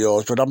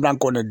audios, but I'm not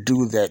going to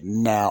do that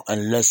now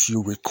unless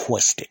you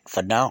request it.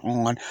 From now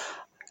on,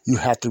 you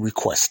have to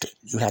request it.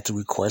 You have to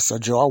request, so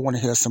Joe, I want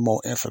to hear some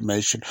more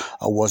information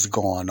of what's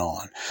going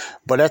on.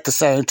 But at the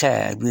same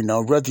time,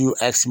 whether you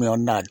ask me or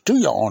not, do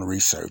your own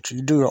research.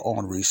 You do your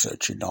own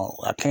research,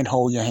 I can't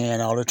hold your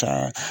hand all the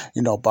time.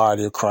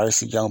 Body of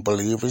Christ, young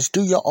believers,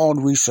 do your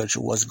own research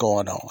of what's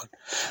going on.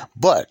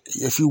 But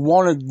if you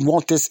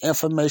want this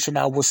information,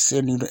 I will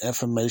send you the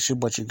information,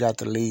 but you got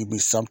to leave me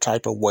some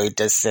type of way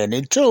to send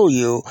it to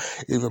you,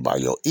 either by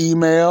your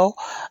email,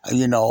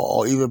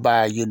 or even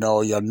by,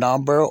 your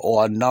number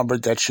or a number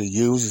that you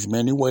use. There's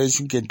many ways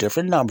you get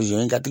different numbers. You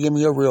ain't got to give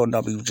me a real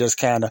number. You're just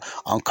kind of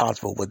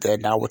uncomfortable with that.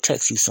 And I will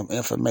text you some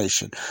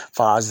information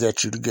far as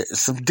that you to get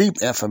some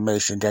deep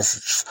information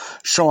that's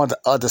showing the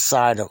other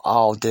side of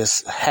all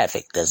this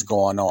havoc that's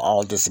going on,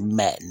 all this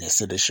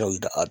madness. It'll show you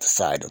the other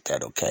side of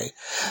that, okay?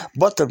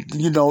 But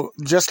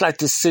just like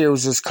this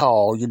series is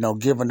called,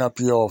 giving up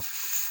your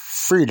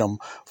freedom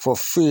for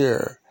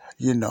fear,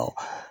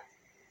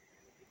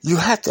 you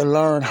have to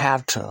learn how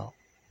to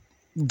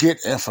get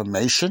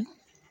information,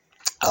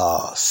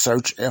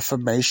 search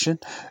information,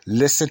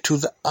 listen to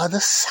the other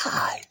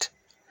side.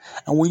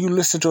 And when you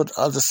listen to the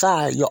other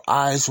side, your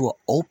eyes will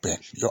open.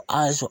 Your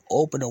eyes will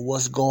open to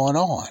what's going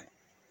on.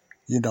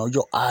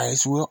 Your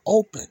eyes will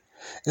open.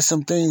 There's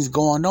some things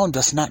going on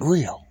that's not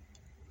real.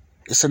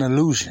 It's an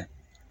illusion.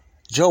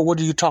 Joe,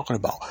 what are you talking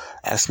about?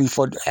 Ask me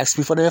for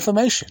the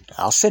information.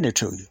 I'll send it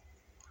to you.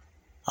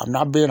 I'm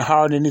not being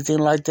hard or anything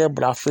like that,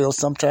 but I feel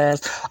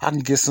sometimes I can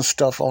get some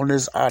stuff on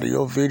this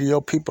audio, video.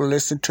 People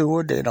listen to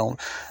it. They don't,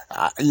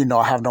 I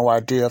have no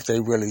idea if they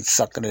really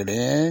sucking it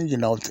in,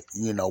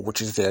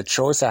 which is their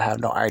choice. I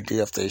have no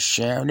idea if they're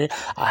sharing it.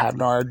 I have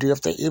no idea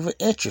if they're even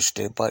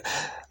interested. But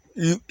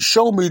you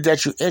show me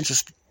that you're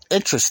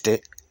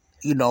interested,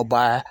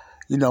 by,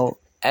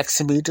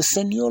 asking me to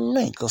send you a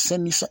link or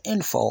send you some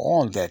info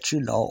on that,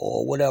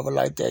 or whatever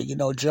like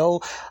that.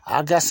 Joe,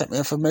 I got some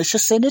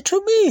information. Send it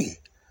to me.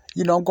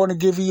 I'm going to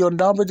give you your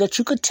number that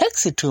you could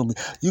text it to me.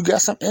 You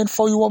got some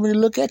info you want me to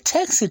look at,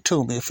 text it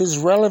to me. If it's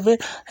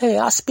relevant, hey,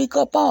 I'll speak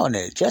up on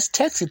it. Just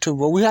text it to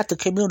me. But we have to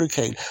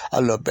communicate a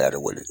little better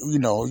with it.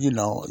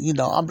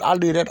 I'll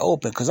leave that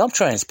open because I'm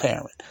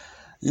transparent.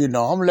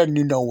 I'm letting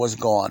you know what's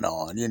going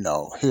on,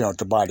 here at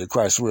the Body of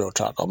Christ Real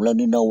Talk. I'm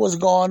letting you know what's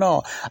going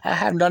on. I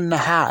have nothing to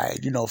hide,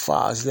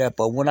 far as that.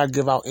 But when I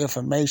give out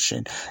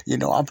information,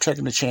 I'm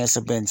taking the chance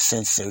of being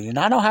sincere.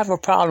 I don't have a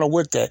problem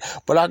with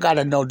that, but I got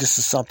to know this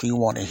is something you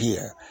want to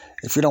hear.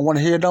 If you don't want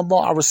to hear no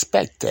more, I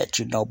respect that,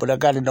 but I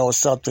got to know it's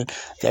something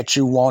that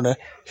you want to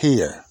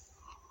hear.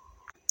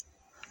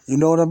 You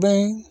know what I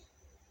mean?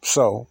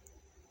 So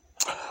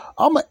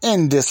I'm going to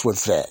end this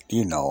with that,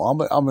 I'm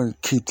going to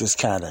keep this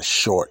kind of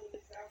short.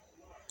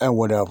 And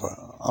whatever.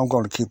 I'm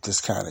going to keep this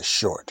kind of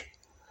short.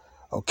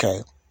 Okay?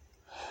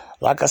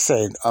 Like I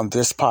said, on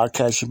this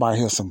podcast, you might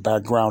hear some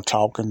background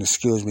talking.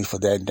 Excuse me for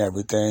that and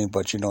everything.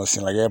 But, it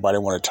seems like everybody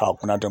want to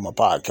talk when I do my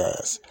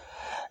podcast.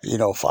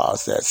 As far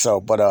as that. So,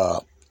 but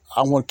I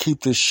want to keep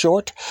this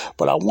short.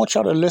 But I want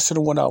y'all to listen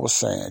to what I was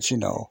saying.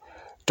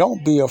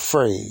 Don't be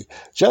afraid.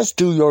 Just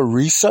do your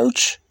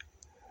research.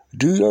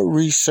 Do your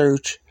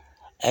research.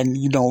 And,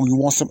 you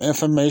want some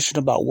information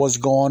about what's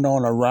going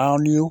on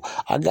around you.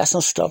 I got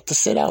some stuff to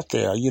sit out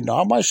there.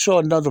 I might show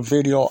another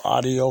video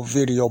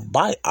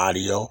by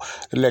audio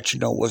to let you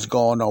know what's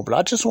going on. But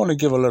I just want to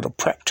give a little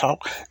prep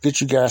talk,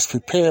 get you guys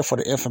prepared for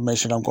the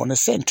information I'm going to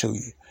send to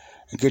you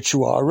and get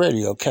you all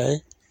ready, okay?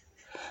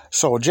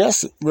 So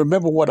just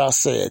remember what I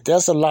said.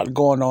 There's a lot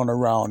going on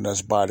around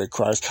us, Body of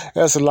Christ.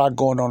 There's a lot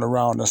going on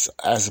around us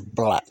as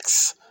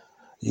blacks.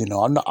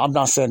 I'm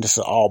not saying this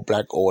is all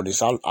black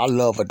audience. I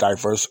love a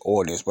diverse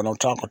audience, but I'm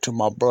talking to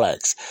my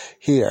blacks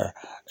here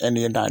in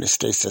the United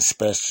States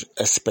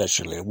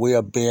especially. We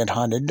are being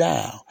hunted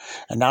down.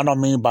 And I don't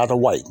mean by the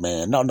white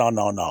man. No.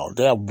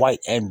 They're white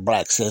and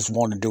blacks that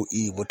want to do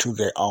evil to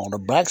their own. The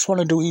blacks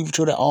want to do evil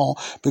to their own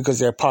because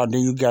they're part of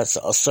you got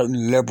a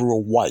certain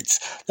liberal whites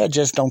that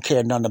just don't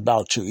care nothing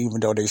about you, even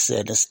though they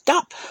said,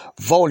 stop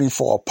voting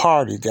for a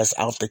party that's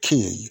out to kill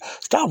you.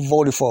 Stop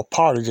voting for a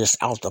party that's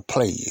out to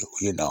play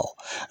you,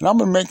 And I'm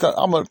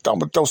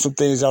gonna throw some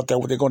things out there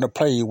where they're gonna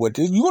play you with.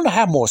 You're gonna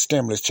have more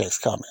stimulus checks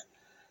coming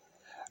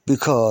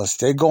because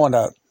they're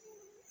gonna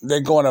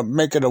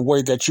make it a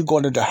way that you're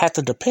going to have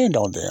to depend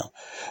on them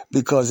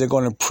because they're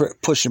going to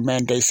push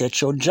mandates at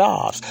your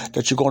jobs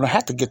that you're going to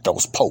have to get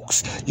those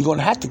pokes. You're going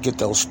to have to get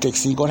those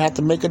sticks. And you're going to have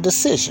to make a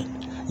decision,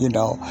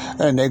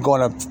 and they're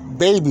going to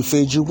baby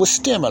feed you with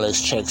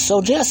stimulus checks.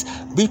 So just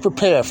be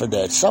prepared for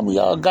that. Some of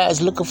y'all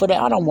guys looking for that.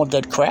 I don't want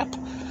that crap.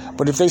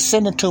 But if they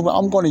send it to me,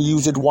 I'm going to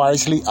use it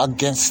wisely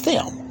against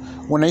them.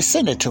 When they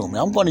send it to me,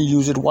 I'm going to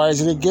use it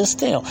wisely against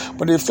them.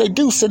 But if they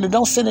do send it,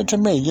 don't send it to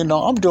me.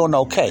 I'm doing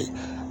okay.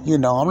 I'm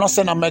not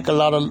saying I make a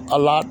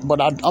lot,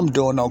 but I'm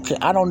doing okay.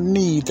 I don't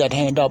need that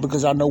handout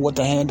because I know what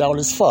the handout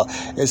is for.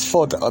 It's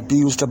for to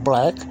abuse the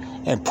black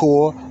and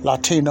poor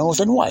Latinos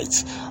and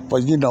whites.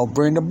 But,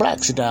 bring the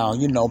blacks down,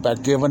 by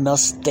giving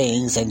us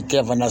things and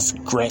giving us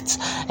grants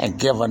and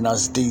giving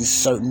us these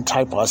certain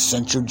type of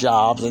essential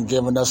jobs and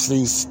giving us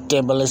these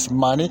stimulus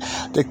money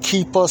to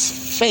keep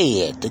us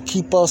fed, to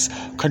keep us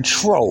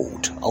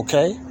controlled,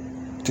 okay?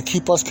 To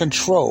keep us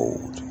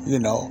controlled,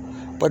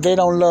 But they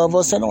don't love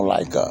us. They don't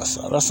like us.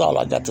 That's all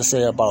I got to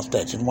say about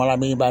that. And what I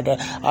mean by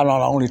that, I'm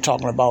not only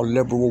talking about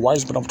liberal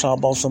whites, but I'm talking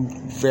about some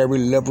very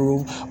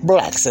liberal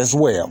blacks as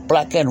well,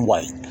 black and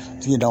white,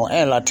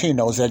 and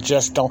Latinos that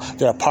just don't,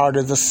 they're part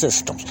of the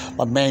systems.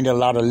 But mainly a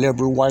lot of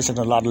liberal whites and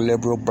a lot of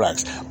liberal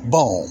blacks.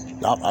 Boom.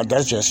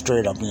 That's just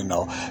straight up,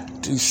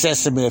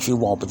 censor me if you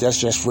want, but that's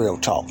just real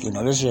talk.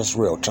 That's just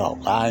real talk.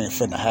 I ain't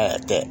finna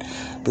have that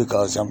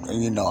because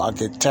I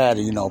get tired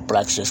of,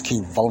 blacks just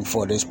keep voting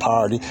for this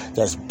party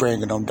that's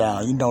bringing them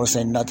down. This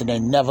ain't nothing. They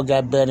never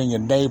got better in your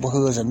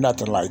neighborhoods and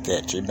nothing like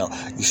that.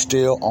 You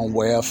still on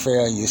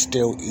welfare. You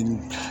still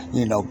eating,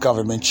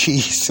 government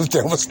cheese if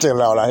that was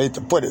still out. I hate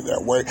to put it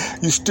that way.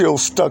 You still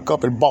stuck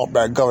up and bought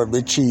that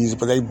government cheese,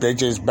 but they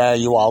just ban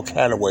you all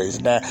kind of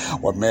ways now.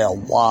 With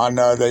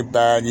marijuana, they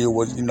ban you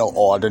with,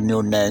 all the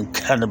new name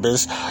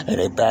cannabis, and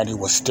they ban you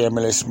with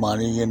stimulus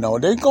money.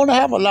 They're going to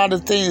have a lot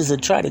of things to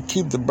try to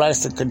keep the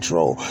blacks in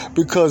control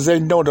because they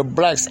know the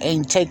blacks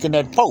ain't taking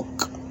that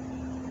poke.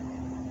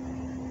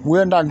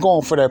 We're not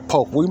going for that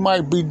poke. We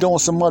might be doing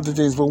some other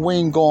things, but we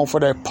ain't going for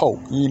that poke,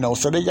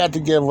 So they got to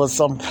give us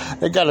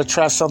they got to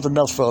try something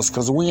else for us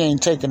because we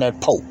ain't taking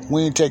that poke.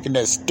 We ain't taking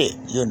that stick,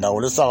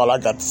 That's all I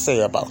got to say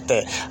about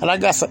that. And I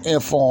got some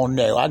info on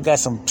there. I got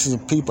some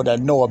people that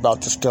know about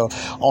the stuff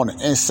on the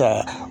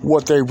inside,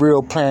 what their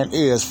real plan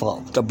is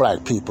for the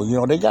black people.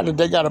 They got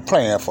a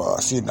plan for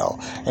us,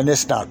 and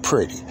it's not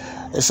pretty.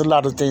 It's a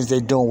lot of things they're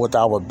doing with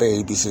our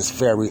babies. It's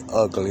very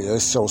ugly.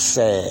 It's so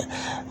sad.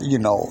 A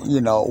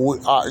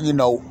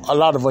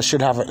lot of us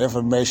should have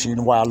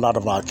information why a lot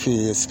of our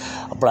kids,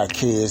 black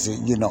kids,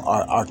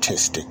 are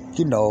artistic.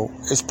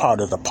 It's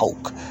part of the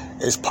poke.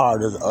 It's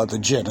part of the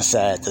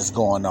genocide that's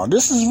going on.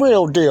 This is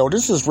real deal.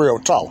 This is real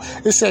talk.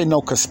 This ain't no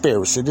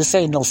conspiracy. This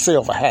ain't no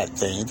silver hat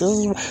thing.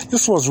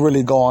 This was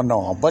really going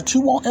on. But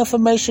you want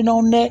information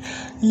on that?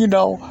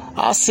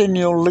 I'll send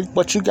you a link,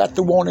 but you got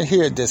to want to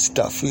hear this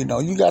stuff. You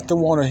got to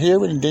want to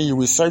hear it, and then you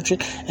research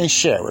it and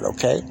share it,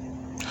 okay?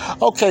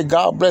 Okay,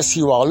 God bless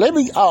you all.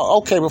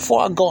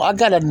 Before I go, I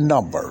got a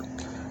number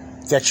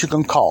that you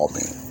can call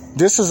me.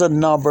 This is a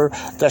number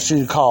that you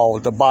can call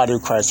the Body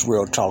of Christ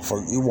Real Talk.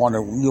 For you want a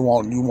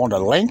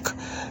link,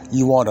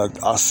 you want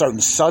a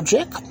certain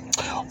subject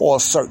or a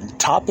certain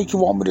topic you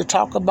want me to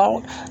talk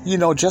about.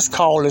 Just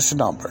call this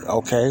number,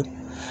 okay?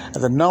 And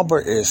the number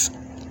is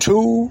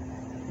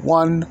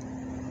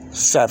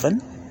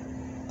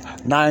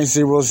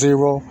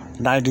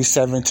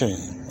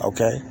 217-900-9017,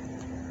 okay?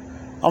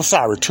 I'm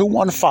sorry,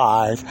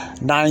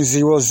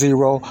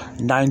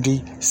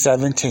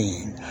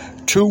 215-900-9017.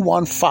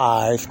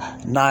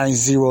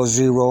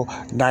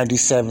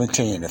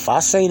 215-900-9017. If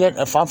I'm saying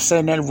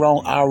that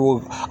wrong, I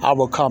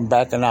will come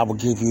back and I will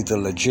give you the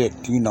legit,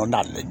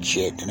 not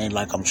legit. It ain't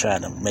like I'm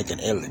trying to make it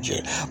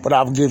illegit, but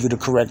I will give you the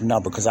correct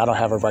number because I don't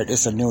have it right.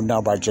 It's a new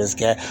number I just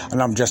got,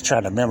 and I'm just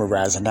trying to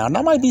memorize it now. And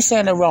I might be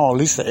saying it wrong, at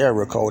least the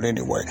area code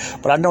anyway.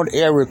 But I know the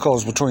area code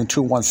is between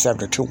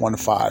 217 and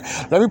 215.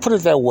 Let me put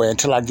it that way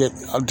until I get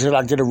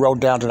it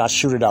wrote down and I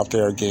shoot it out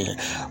there again.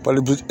 But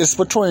it's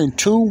between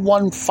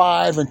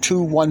 215 and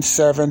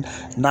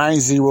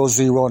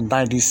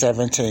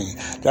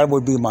 217-900-9017. That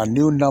would be my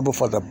new number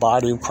for the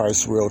Body of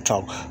Christ Real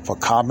Talk. For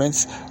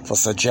comments, for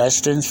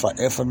suggestions, for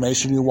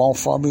information you want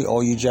from me,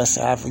 or you just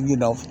have,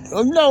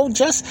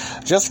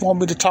 just want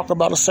me to talk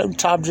about a certain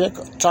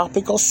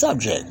topic or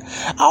subject.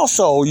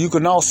 Also, you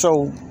can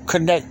also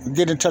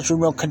get in touch with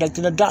me on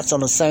Connecting the Dots on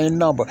the same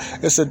number.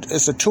 It's a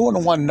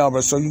 2-in-1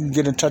 number, so you can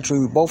get in touch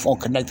with me both on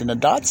Connecting the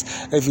Dots.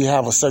 If you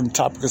have a certain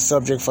topic or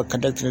subject for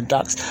Connecting the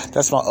Dots,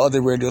 that's my other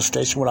radio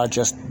station where I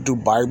just do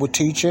Bible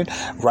teaching,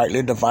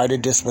 rightly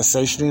divided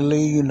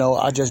dispensationally.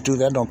 I just do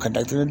that on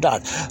Connecting the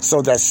Dots.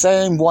 So that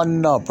same one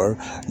number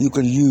you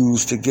can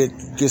use to get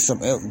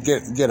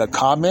a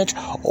comment,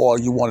 or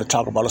you want to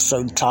talk about a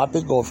certain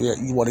topic, or if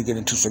you want to get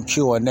into some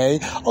Q&A,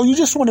 or you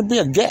just want to be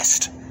a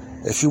guest.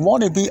 If you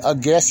want to be a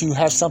guest, you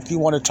have something you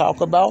want to talk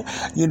about,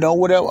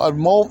 whatever,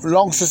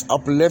 long as it's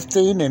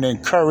uplifting and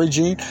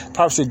encouraging.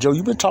 Probably say, Joe,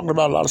 you've been talking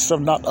about a lot of stuff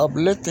not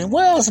uplifting.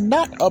 Well, it's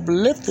not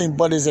uplifting,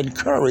 but it's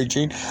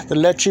encouraging to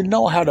let you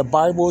know how the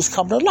Bible has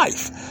come to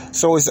life.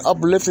 So it's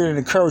uplifting and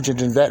encouraging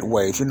in that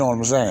way, if you know what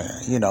I'm saying.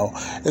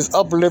 It's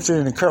uplifting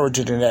and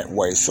encouraging in that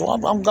way. So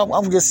I'm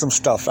getting some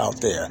stuff out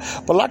there.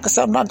 But like I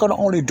said, I'm not going to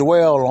only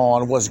dwell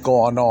on what's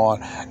going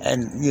on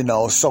and,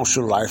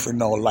 social life,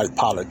 like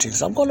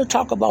politics. I'm going to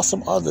talk about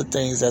some other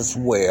things as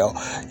well,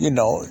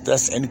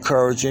 that's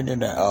encouraging.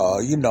 And,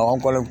 I'm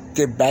going to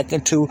get back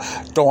into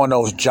throwing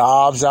those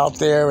jobs out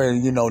there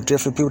and,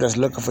 different people that's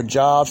looking for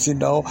jobs,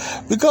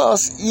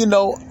 because, and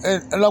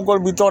I'm going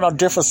to be throwing out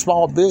different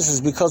small businesses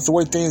because the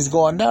way things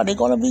going now, they're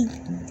going to be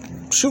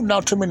shooting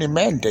out too many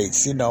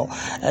mandates, and,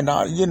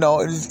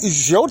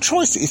 it's your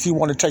choice if you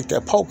want to take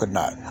that poke or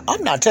not.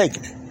 I'm not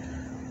taking it.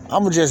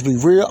 I'm going to just be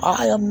real.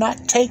 I am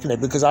not taking it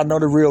because I know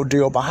the real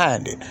deal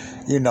behind it,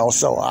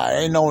 so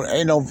I ain't no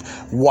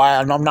why,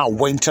 and I'm not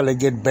waiting till it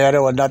get better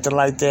or nothing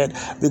like that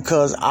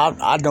because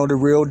I know the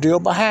real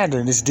deal behind it,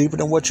 and it's deeper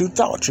than what you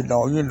thought,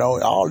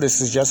 all this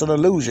is just an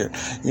illusion,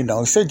 He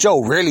said, Joe,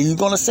 really, you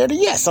going to say that?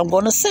 Yes, I'm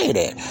going to say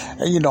that,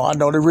 and, I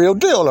know the real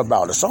deal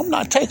about it, so I'm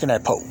not taking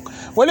that poke.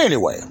 Well,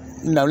 anyway,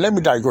 let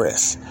me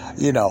digress,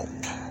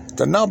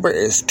 the number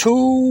is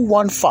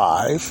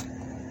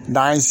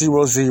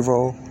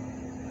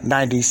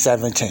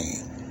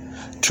 215-900-9017.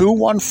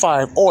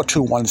 215 or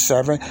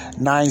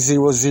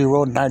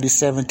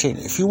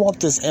 217-900-9017. If you want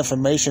this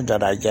information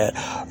that I get,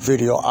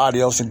 video,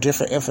 audios, and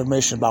different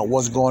information about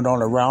what's going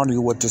on around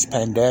you with this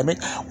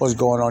pandemic, what's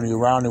going on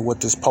around you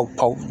with this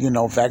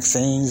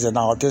vaccines and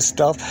all this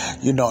stuff,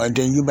 and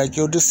then you make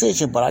your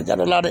decision. But I got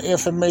a lot of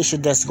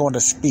information that's going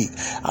to speak.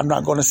 I'm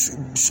not going to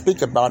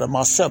speak about it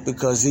myself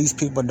because these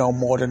people know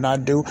more than I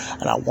do,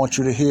 and I want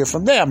you to hear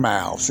from their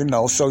mouths,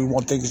 so you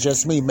won't think it's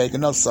just me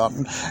making up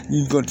something.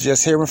 You're going to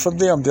just hear it from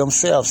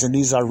themselves. And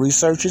these are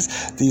researchers,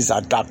 these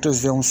are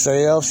doctors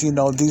themselves, these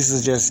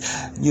are just,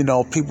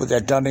 people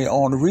that done their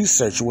own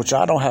research, which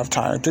I don't have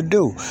time to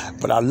do.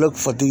 But I look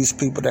for these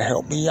people to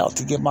help me out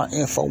to get my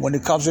info when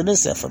it comes to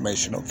this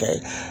information, okay?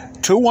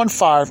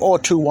 215 or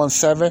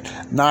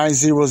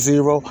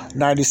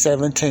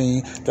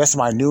 217-900-9017. That's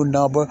my new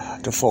number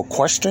for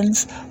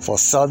questions, for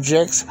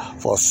subjects,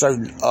 for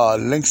certain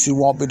links you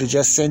want me to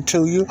just send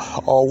to you,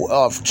 or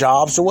of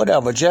jobs or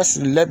whatever.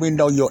 Just let me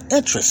know you're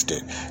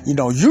interested.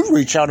 You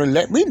reach out and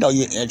let me know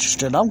you're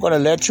interested. I'm going to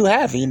let you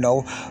have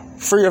it,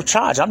 free of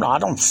charge. I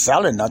don't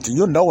selling nothing.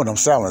 You know when I'm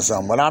selling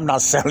something, but I'm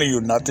not selling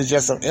you nothing.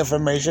 Just some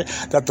information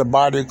that the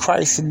body of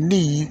Christ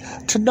need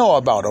to know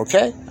about,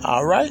 okay?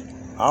 All right?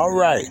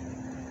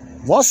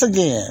 Once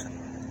again,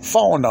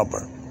 phone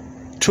number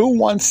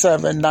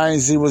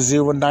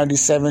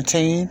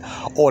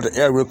 217-900-9017, or the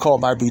area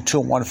code might be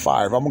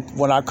 215.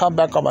 When I come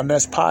back on my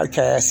next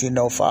podcast, I'm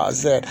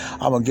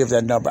going to give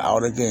that number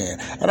out again.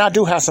 And I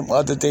do have some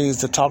other things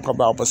to talk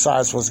about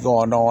besides what's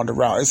going on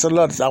around. It's a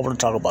lot. I want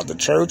to talk about the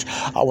church.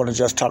 I want to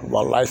just talk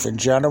about life in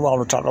general. I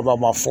want to talk about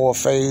my 4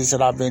 phases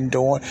that I've been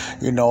doing,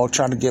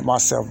 trying to get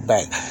myself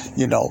back,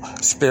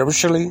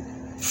 spiritually,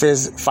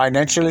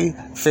 financially,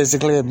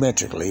 physically, and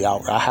mentally.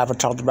 I haven't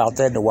talked about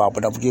that in a while,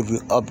 but I'll give you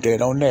an update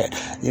on that.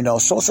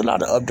 So it's a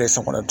lot of updates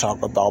I want to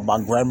talk about.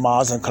 My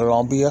grandma's in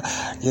Colombia,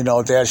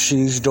 that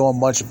she's doing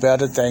much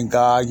better, thank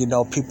God.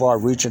 People are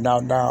reaching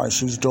out now, and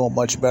she's doing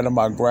much better.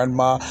 My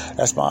grandma,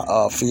 that's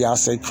my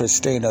fiance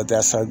Christina,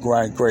 that's her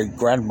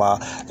great-grandma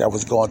that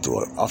was going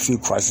through a few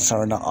crises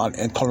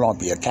in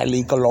Colombia,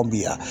 Cali,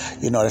 Colombia.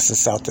 That's in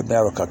South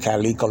America,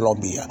 Cali,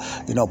 Colombia.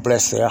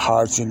 Bless their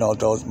hearts,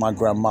 those my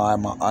grandma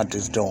and my aunt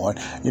is doing.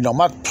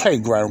 My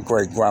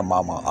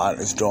great-grandma, my aunt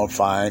is doing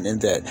fine in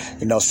that,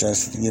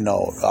 since,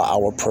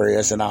 our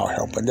prayers and our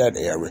help in that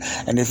area.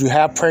 And if you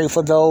have prayed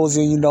for those,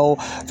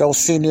 those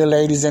senior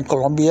ladies in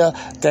Colombia,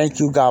 thank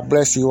you. God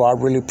bless you. I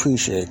really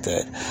appreciate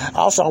that.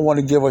 Also, I want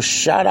to give a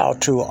shout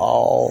out to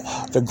all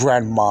the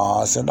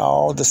grandmas and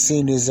all the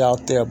seniors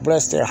out there.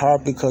 Bless their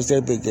heart because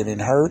they've been getting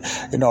hurt.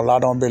 A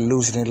lot of them been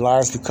losing their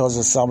lives because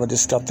of some of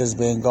this stuff that's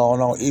been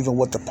going on, even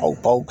with the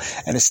poke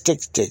and the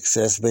sticks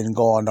that's been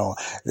going on.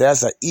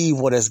 There's an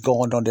evil that's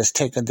going on that's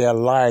taking their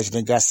lives, and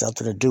it got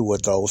something to do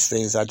with those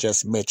things I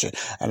just mentioned.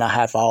 And I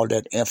have all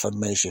that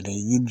information, and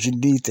you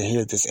need to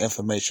hear this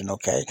information,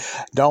 okay?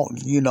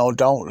 Don't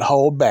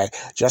hold back.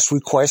 Just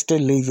request it,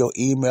 leave your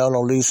email,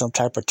 or leave some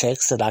type of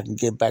text that I can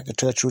get back in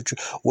touch with you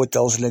with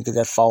those links to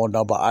that phone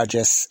number. I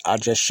just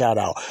shout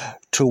out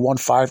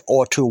 215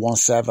 or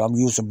 217. I'm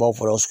using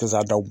both of those because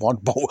I know one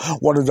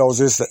of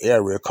those is the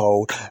area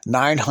code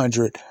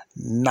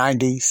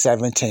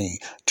 900-9017.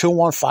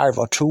 215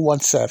 or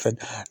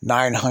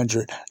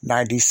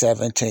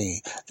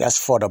 217-900-9017. That's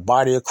for the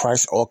body of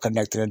Christ or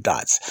Connecting the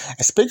Dots.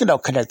 And speaking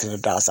of Connecting the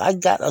Dots, I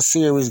got a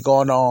series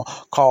going on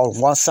called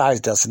One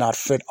Size Does Not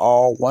Fit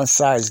All. One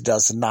Size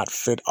Does Not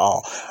Fit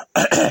All.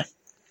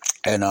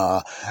 And,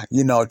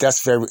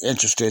 that's very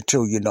interesting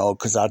too,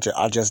 because I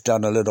just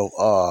done a little,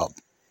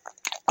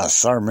 a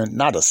sermon,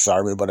 not a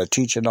sermon, but a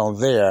teaching on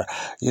there,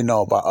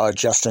 by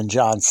Justin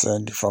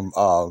Johnson from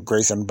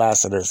Grace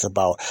Ambassadors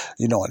about,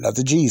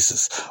 another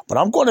Jesus. But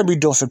I'm going to be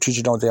doing some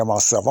teaching on there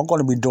myself. I'm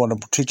going to be doing a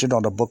teaching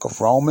on the book of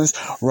Romans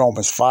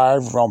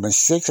 5, Romans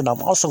 6, and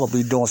I'm also going to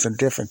be doing some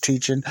different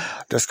teaching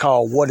that's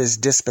called What is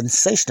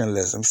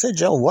Dispensationalism? You say,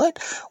 Joe, what?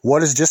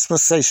 What is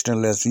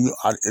dispensationalism?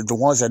 The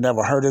ones that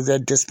never heard of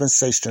that,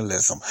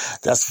 dispensationalism.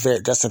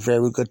 That's a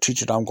very good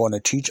teaching I'm going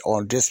to teach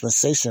on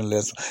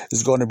dispensationalism.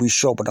 It's going to be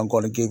short, but I'm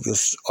going to give you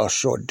a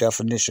short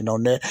definition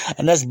on that.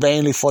 And that's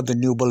mainly for the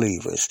new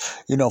believers.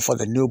 For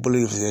the new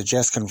believers that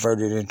just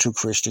converted into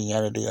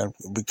Christianity and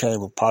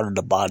became a part of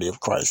the body of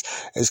Christ.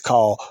 It's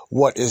called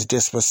What is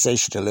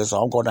Dispensationalism?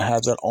 I'm going to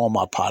have that on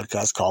my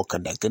podcast called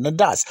Connecting the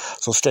Dots.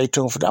 So stay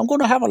tuned for that. I'm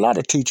going to have a lot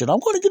of teaching. I'm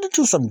going to get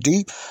into some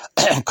deep,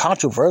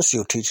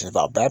 controversial teachings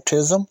about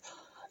baptism.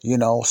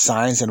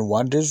 Signs and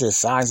wonders. There's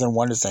signs and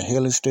wonders and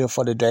healing still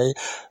for the day.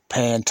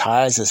 Paying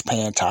tithes is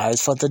paying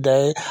tithes for the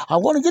day.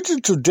 I'm going to get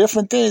into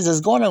different things that's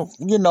going to,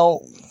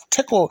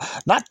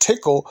 not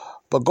tickle,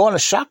 but going to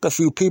shock a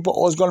few people,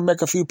 or it's going to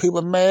make a few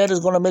people mad. It's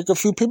going to make a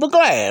few people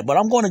glad. But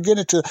I'm going to get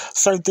into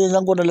certain things.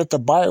 I'm going to let the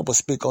Bible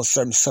speak on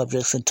certain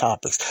subjects and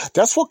topics.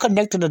 That's what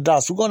Connecting the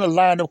Dots. We're going to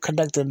line up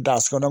Connecting the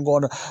Dots. I'm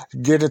going to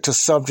get into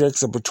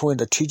subjects between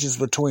the teachers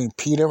between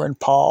Peter and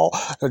Paul,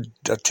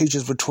 the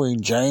teachers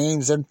between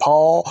James and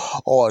Paul,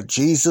 or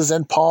Jesus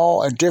and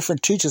Paul, and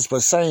different teachers.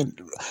 But saying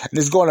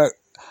it's going to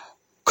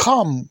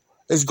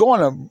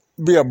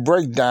be a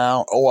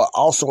breakdown or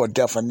also a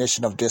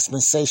definition of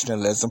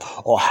dispensationalism,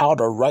 or how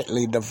to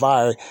rightly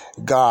divide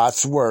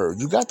God's word.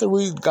 You got to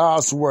read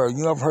God's word.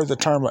 You ever heard the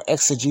term of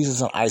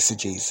exegesis and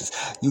eisegesis?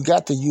 You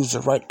got to use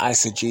the right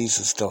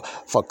eisegesis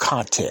for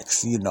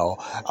context,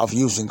 of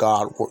using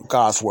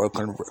God's word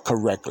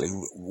correctly.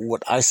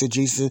 With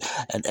eisegesis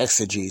and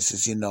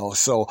exegesis,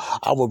 So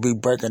I will be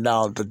breaking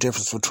down the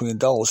difference between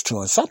those two.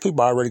 And some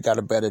people already got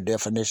a better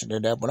definition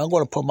than that, but I'm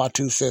going to put my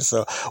 2 cents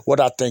of what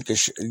I think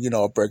is,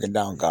 breaking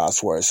down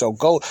God's word. So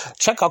go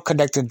check out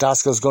Connecting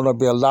Dots. There's going to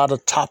be a lot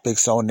of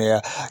topics on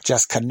there,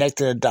 just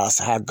connecting the dots,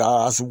 how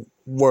God's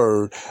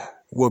word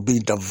will be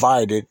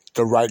divided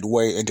the right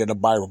way, and then the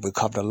Bible will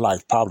come to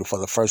life, probably for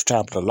the first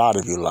time in a lot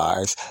of your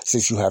lives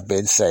since you have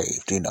been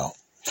saved,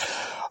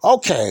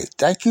 Okay,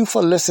 thank you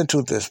for listening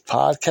to this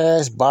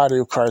podcast, Body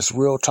of Christ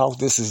Real Talk.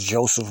 This is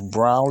Joseph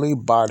Brownlee,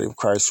 Body of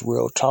Christ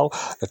Real Talk.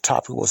 The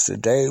topic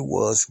today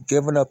was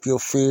giving up your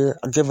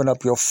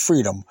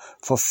freedom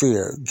for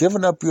fear.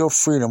 Giving up your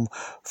freedom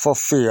for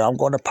fear. I'm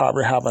going to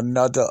probably have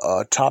another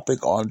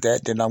topic on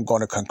that, then I'm going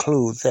to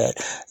conclude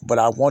that. But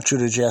I want you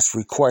to just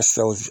request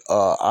those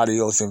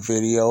audios and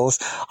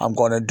videos. I'm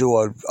going to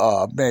do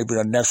maybe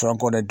the next one I'm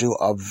going to do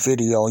a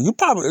video. A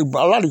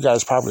lot of you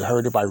guys probably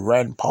heard it by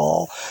Rand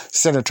Paul,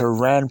 Senator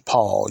Rand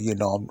Paul.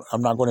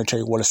 I'm not going to tell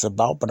you what it's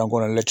about, but I'm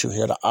going to let you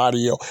hear the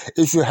audio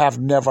if you have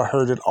never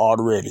heard it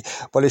already.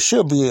 But it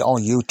should be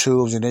on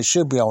YouTube, and it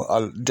should be on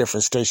a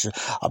different station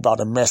about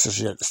a message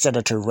that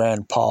Senator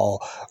Rand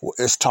Paul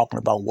is talking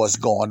about what's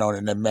going on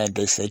in the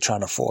mandates they're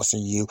trying to force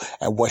in you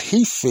and what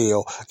he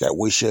feel that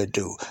we should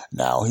do.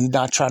 Now, he's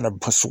not trying to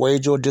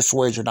persuade you or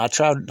dissuade you. I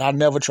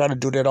never try to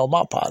do that on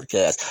my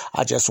podcast.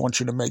 I just want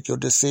you to make your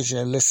decision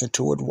and listen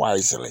to it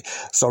wisely.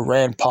 So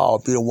Rand Paul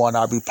be the one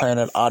I'll be playing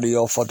an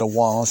audio for the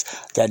ones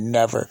that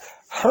never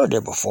heard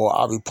it before.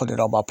 I'll be putting it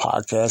on my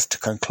podcast to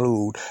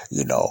conclude,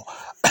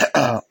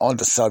 on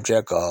the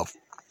subject of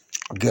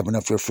giving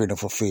up your freedom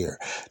for fear.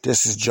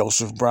 This is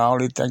Joseph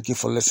Brownlee. Thank you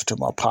for listening to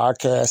my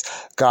podcast.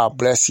 God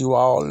bless you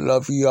all.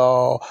 Love you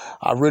all.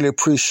 I really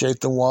appreciate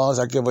the ones.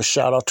 I give a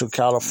shout out to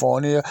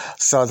California,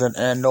 Southern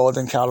and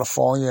Northern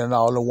California, and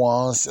all the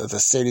ones,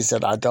 the cities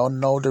that I don't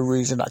know the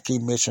reason I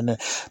keep mentioning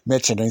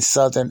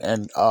Southern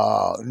and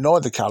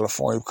Northern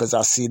California, because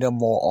I see them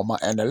more on my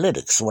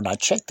analytics when I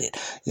checked it.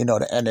 The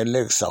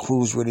analytics of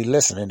who's really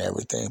listening and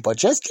everything. But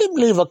just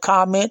leave a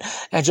comment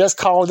and just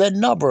call that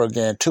number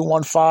again,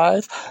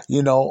 215,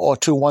 or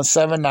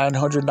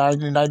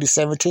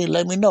 217-900-9017.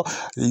 Let me know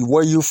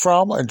where you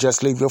from, and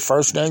just leave your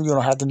first name. You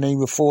don't have to name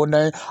your full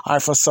name.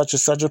 I'm from such and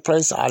such a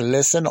place. I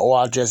listen, or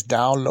I just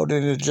download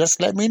it, and just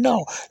let me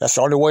know. That's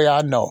the only way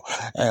I know,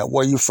 and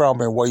where you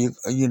from, and where you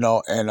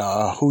and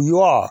who you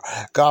are.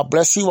 God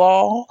bless you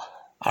all.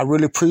 I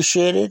really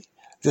appreciate it.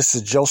 This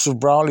is Joseph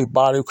Brownlee,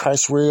 Body of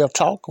Christ Real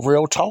Talk,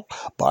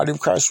 Body of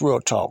Christ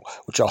Real Talk,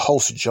 with your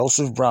host,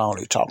 Joseph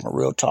Brownlee, talking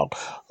real talk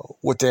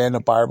within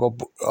the Bible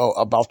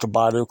about the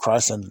body of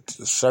Christ and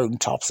certain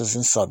topics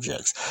and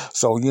subjects.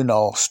 So,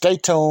 stay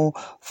tuned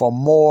for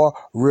more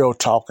real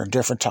talk and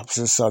different topics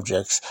and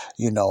subjects,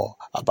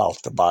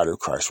 about the body of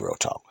Christ Real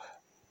Talk.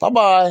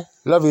 Bye-bye.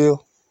 Love you.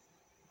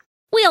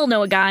 We all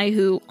know a guy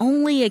who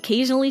only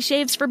occasionally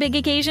shaves for big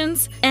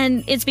occasions,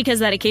 and it's because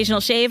that occasional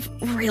shave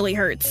really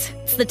hurts.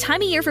 It's the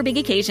time of year for big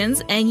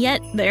occasions, and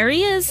yet there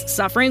he is,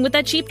 suffering with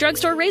that cheap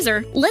drugstore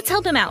razor. Let's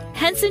help him out.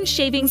 Henson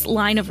Shaving's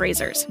line of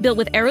razors, built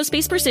with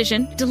aerospace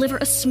precision, deliver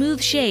a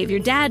smooth shave your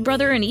dad,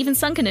 brother, and even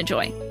son can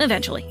enjoy,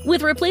 eventually.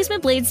 With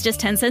replacement blades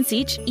just 10 cents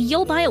each,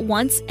 you'll buy it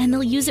once, and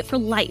they'll use it for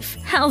life.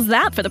 How's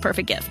that for the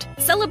perfect gift?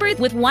 Celebrate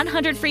with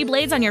 100 free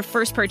blades on your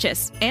first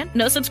purchase, and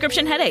no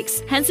subscription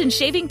headaches.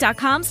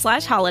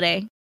 HensonShaving.com/holiday.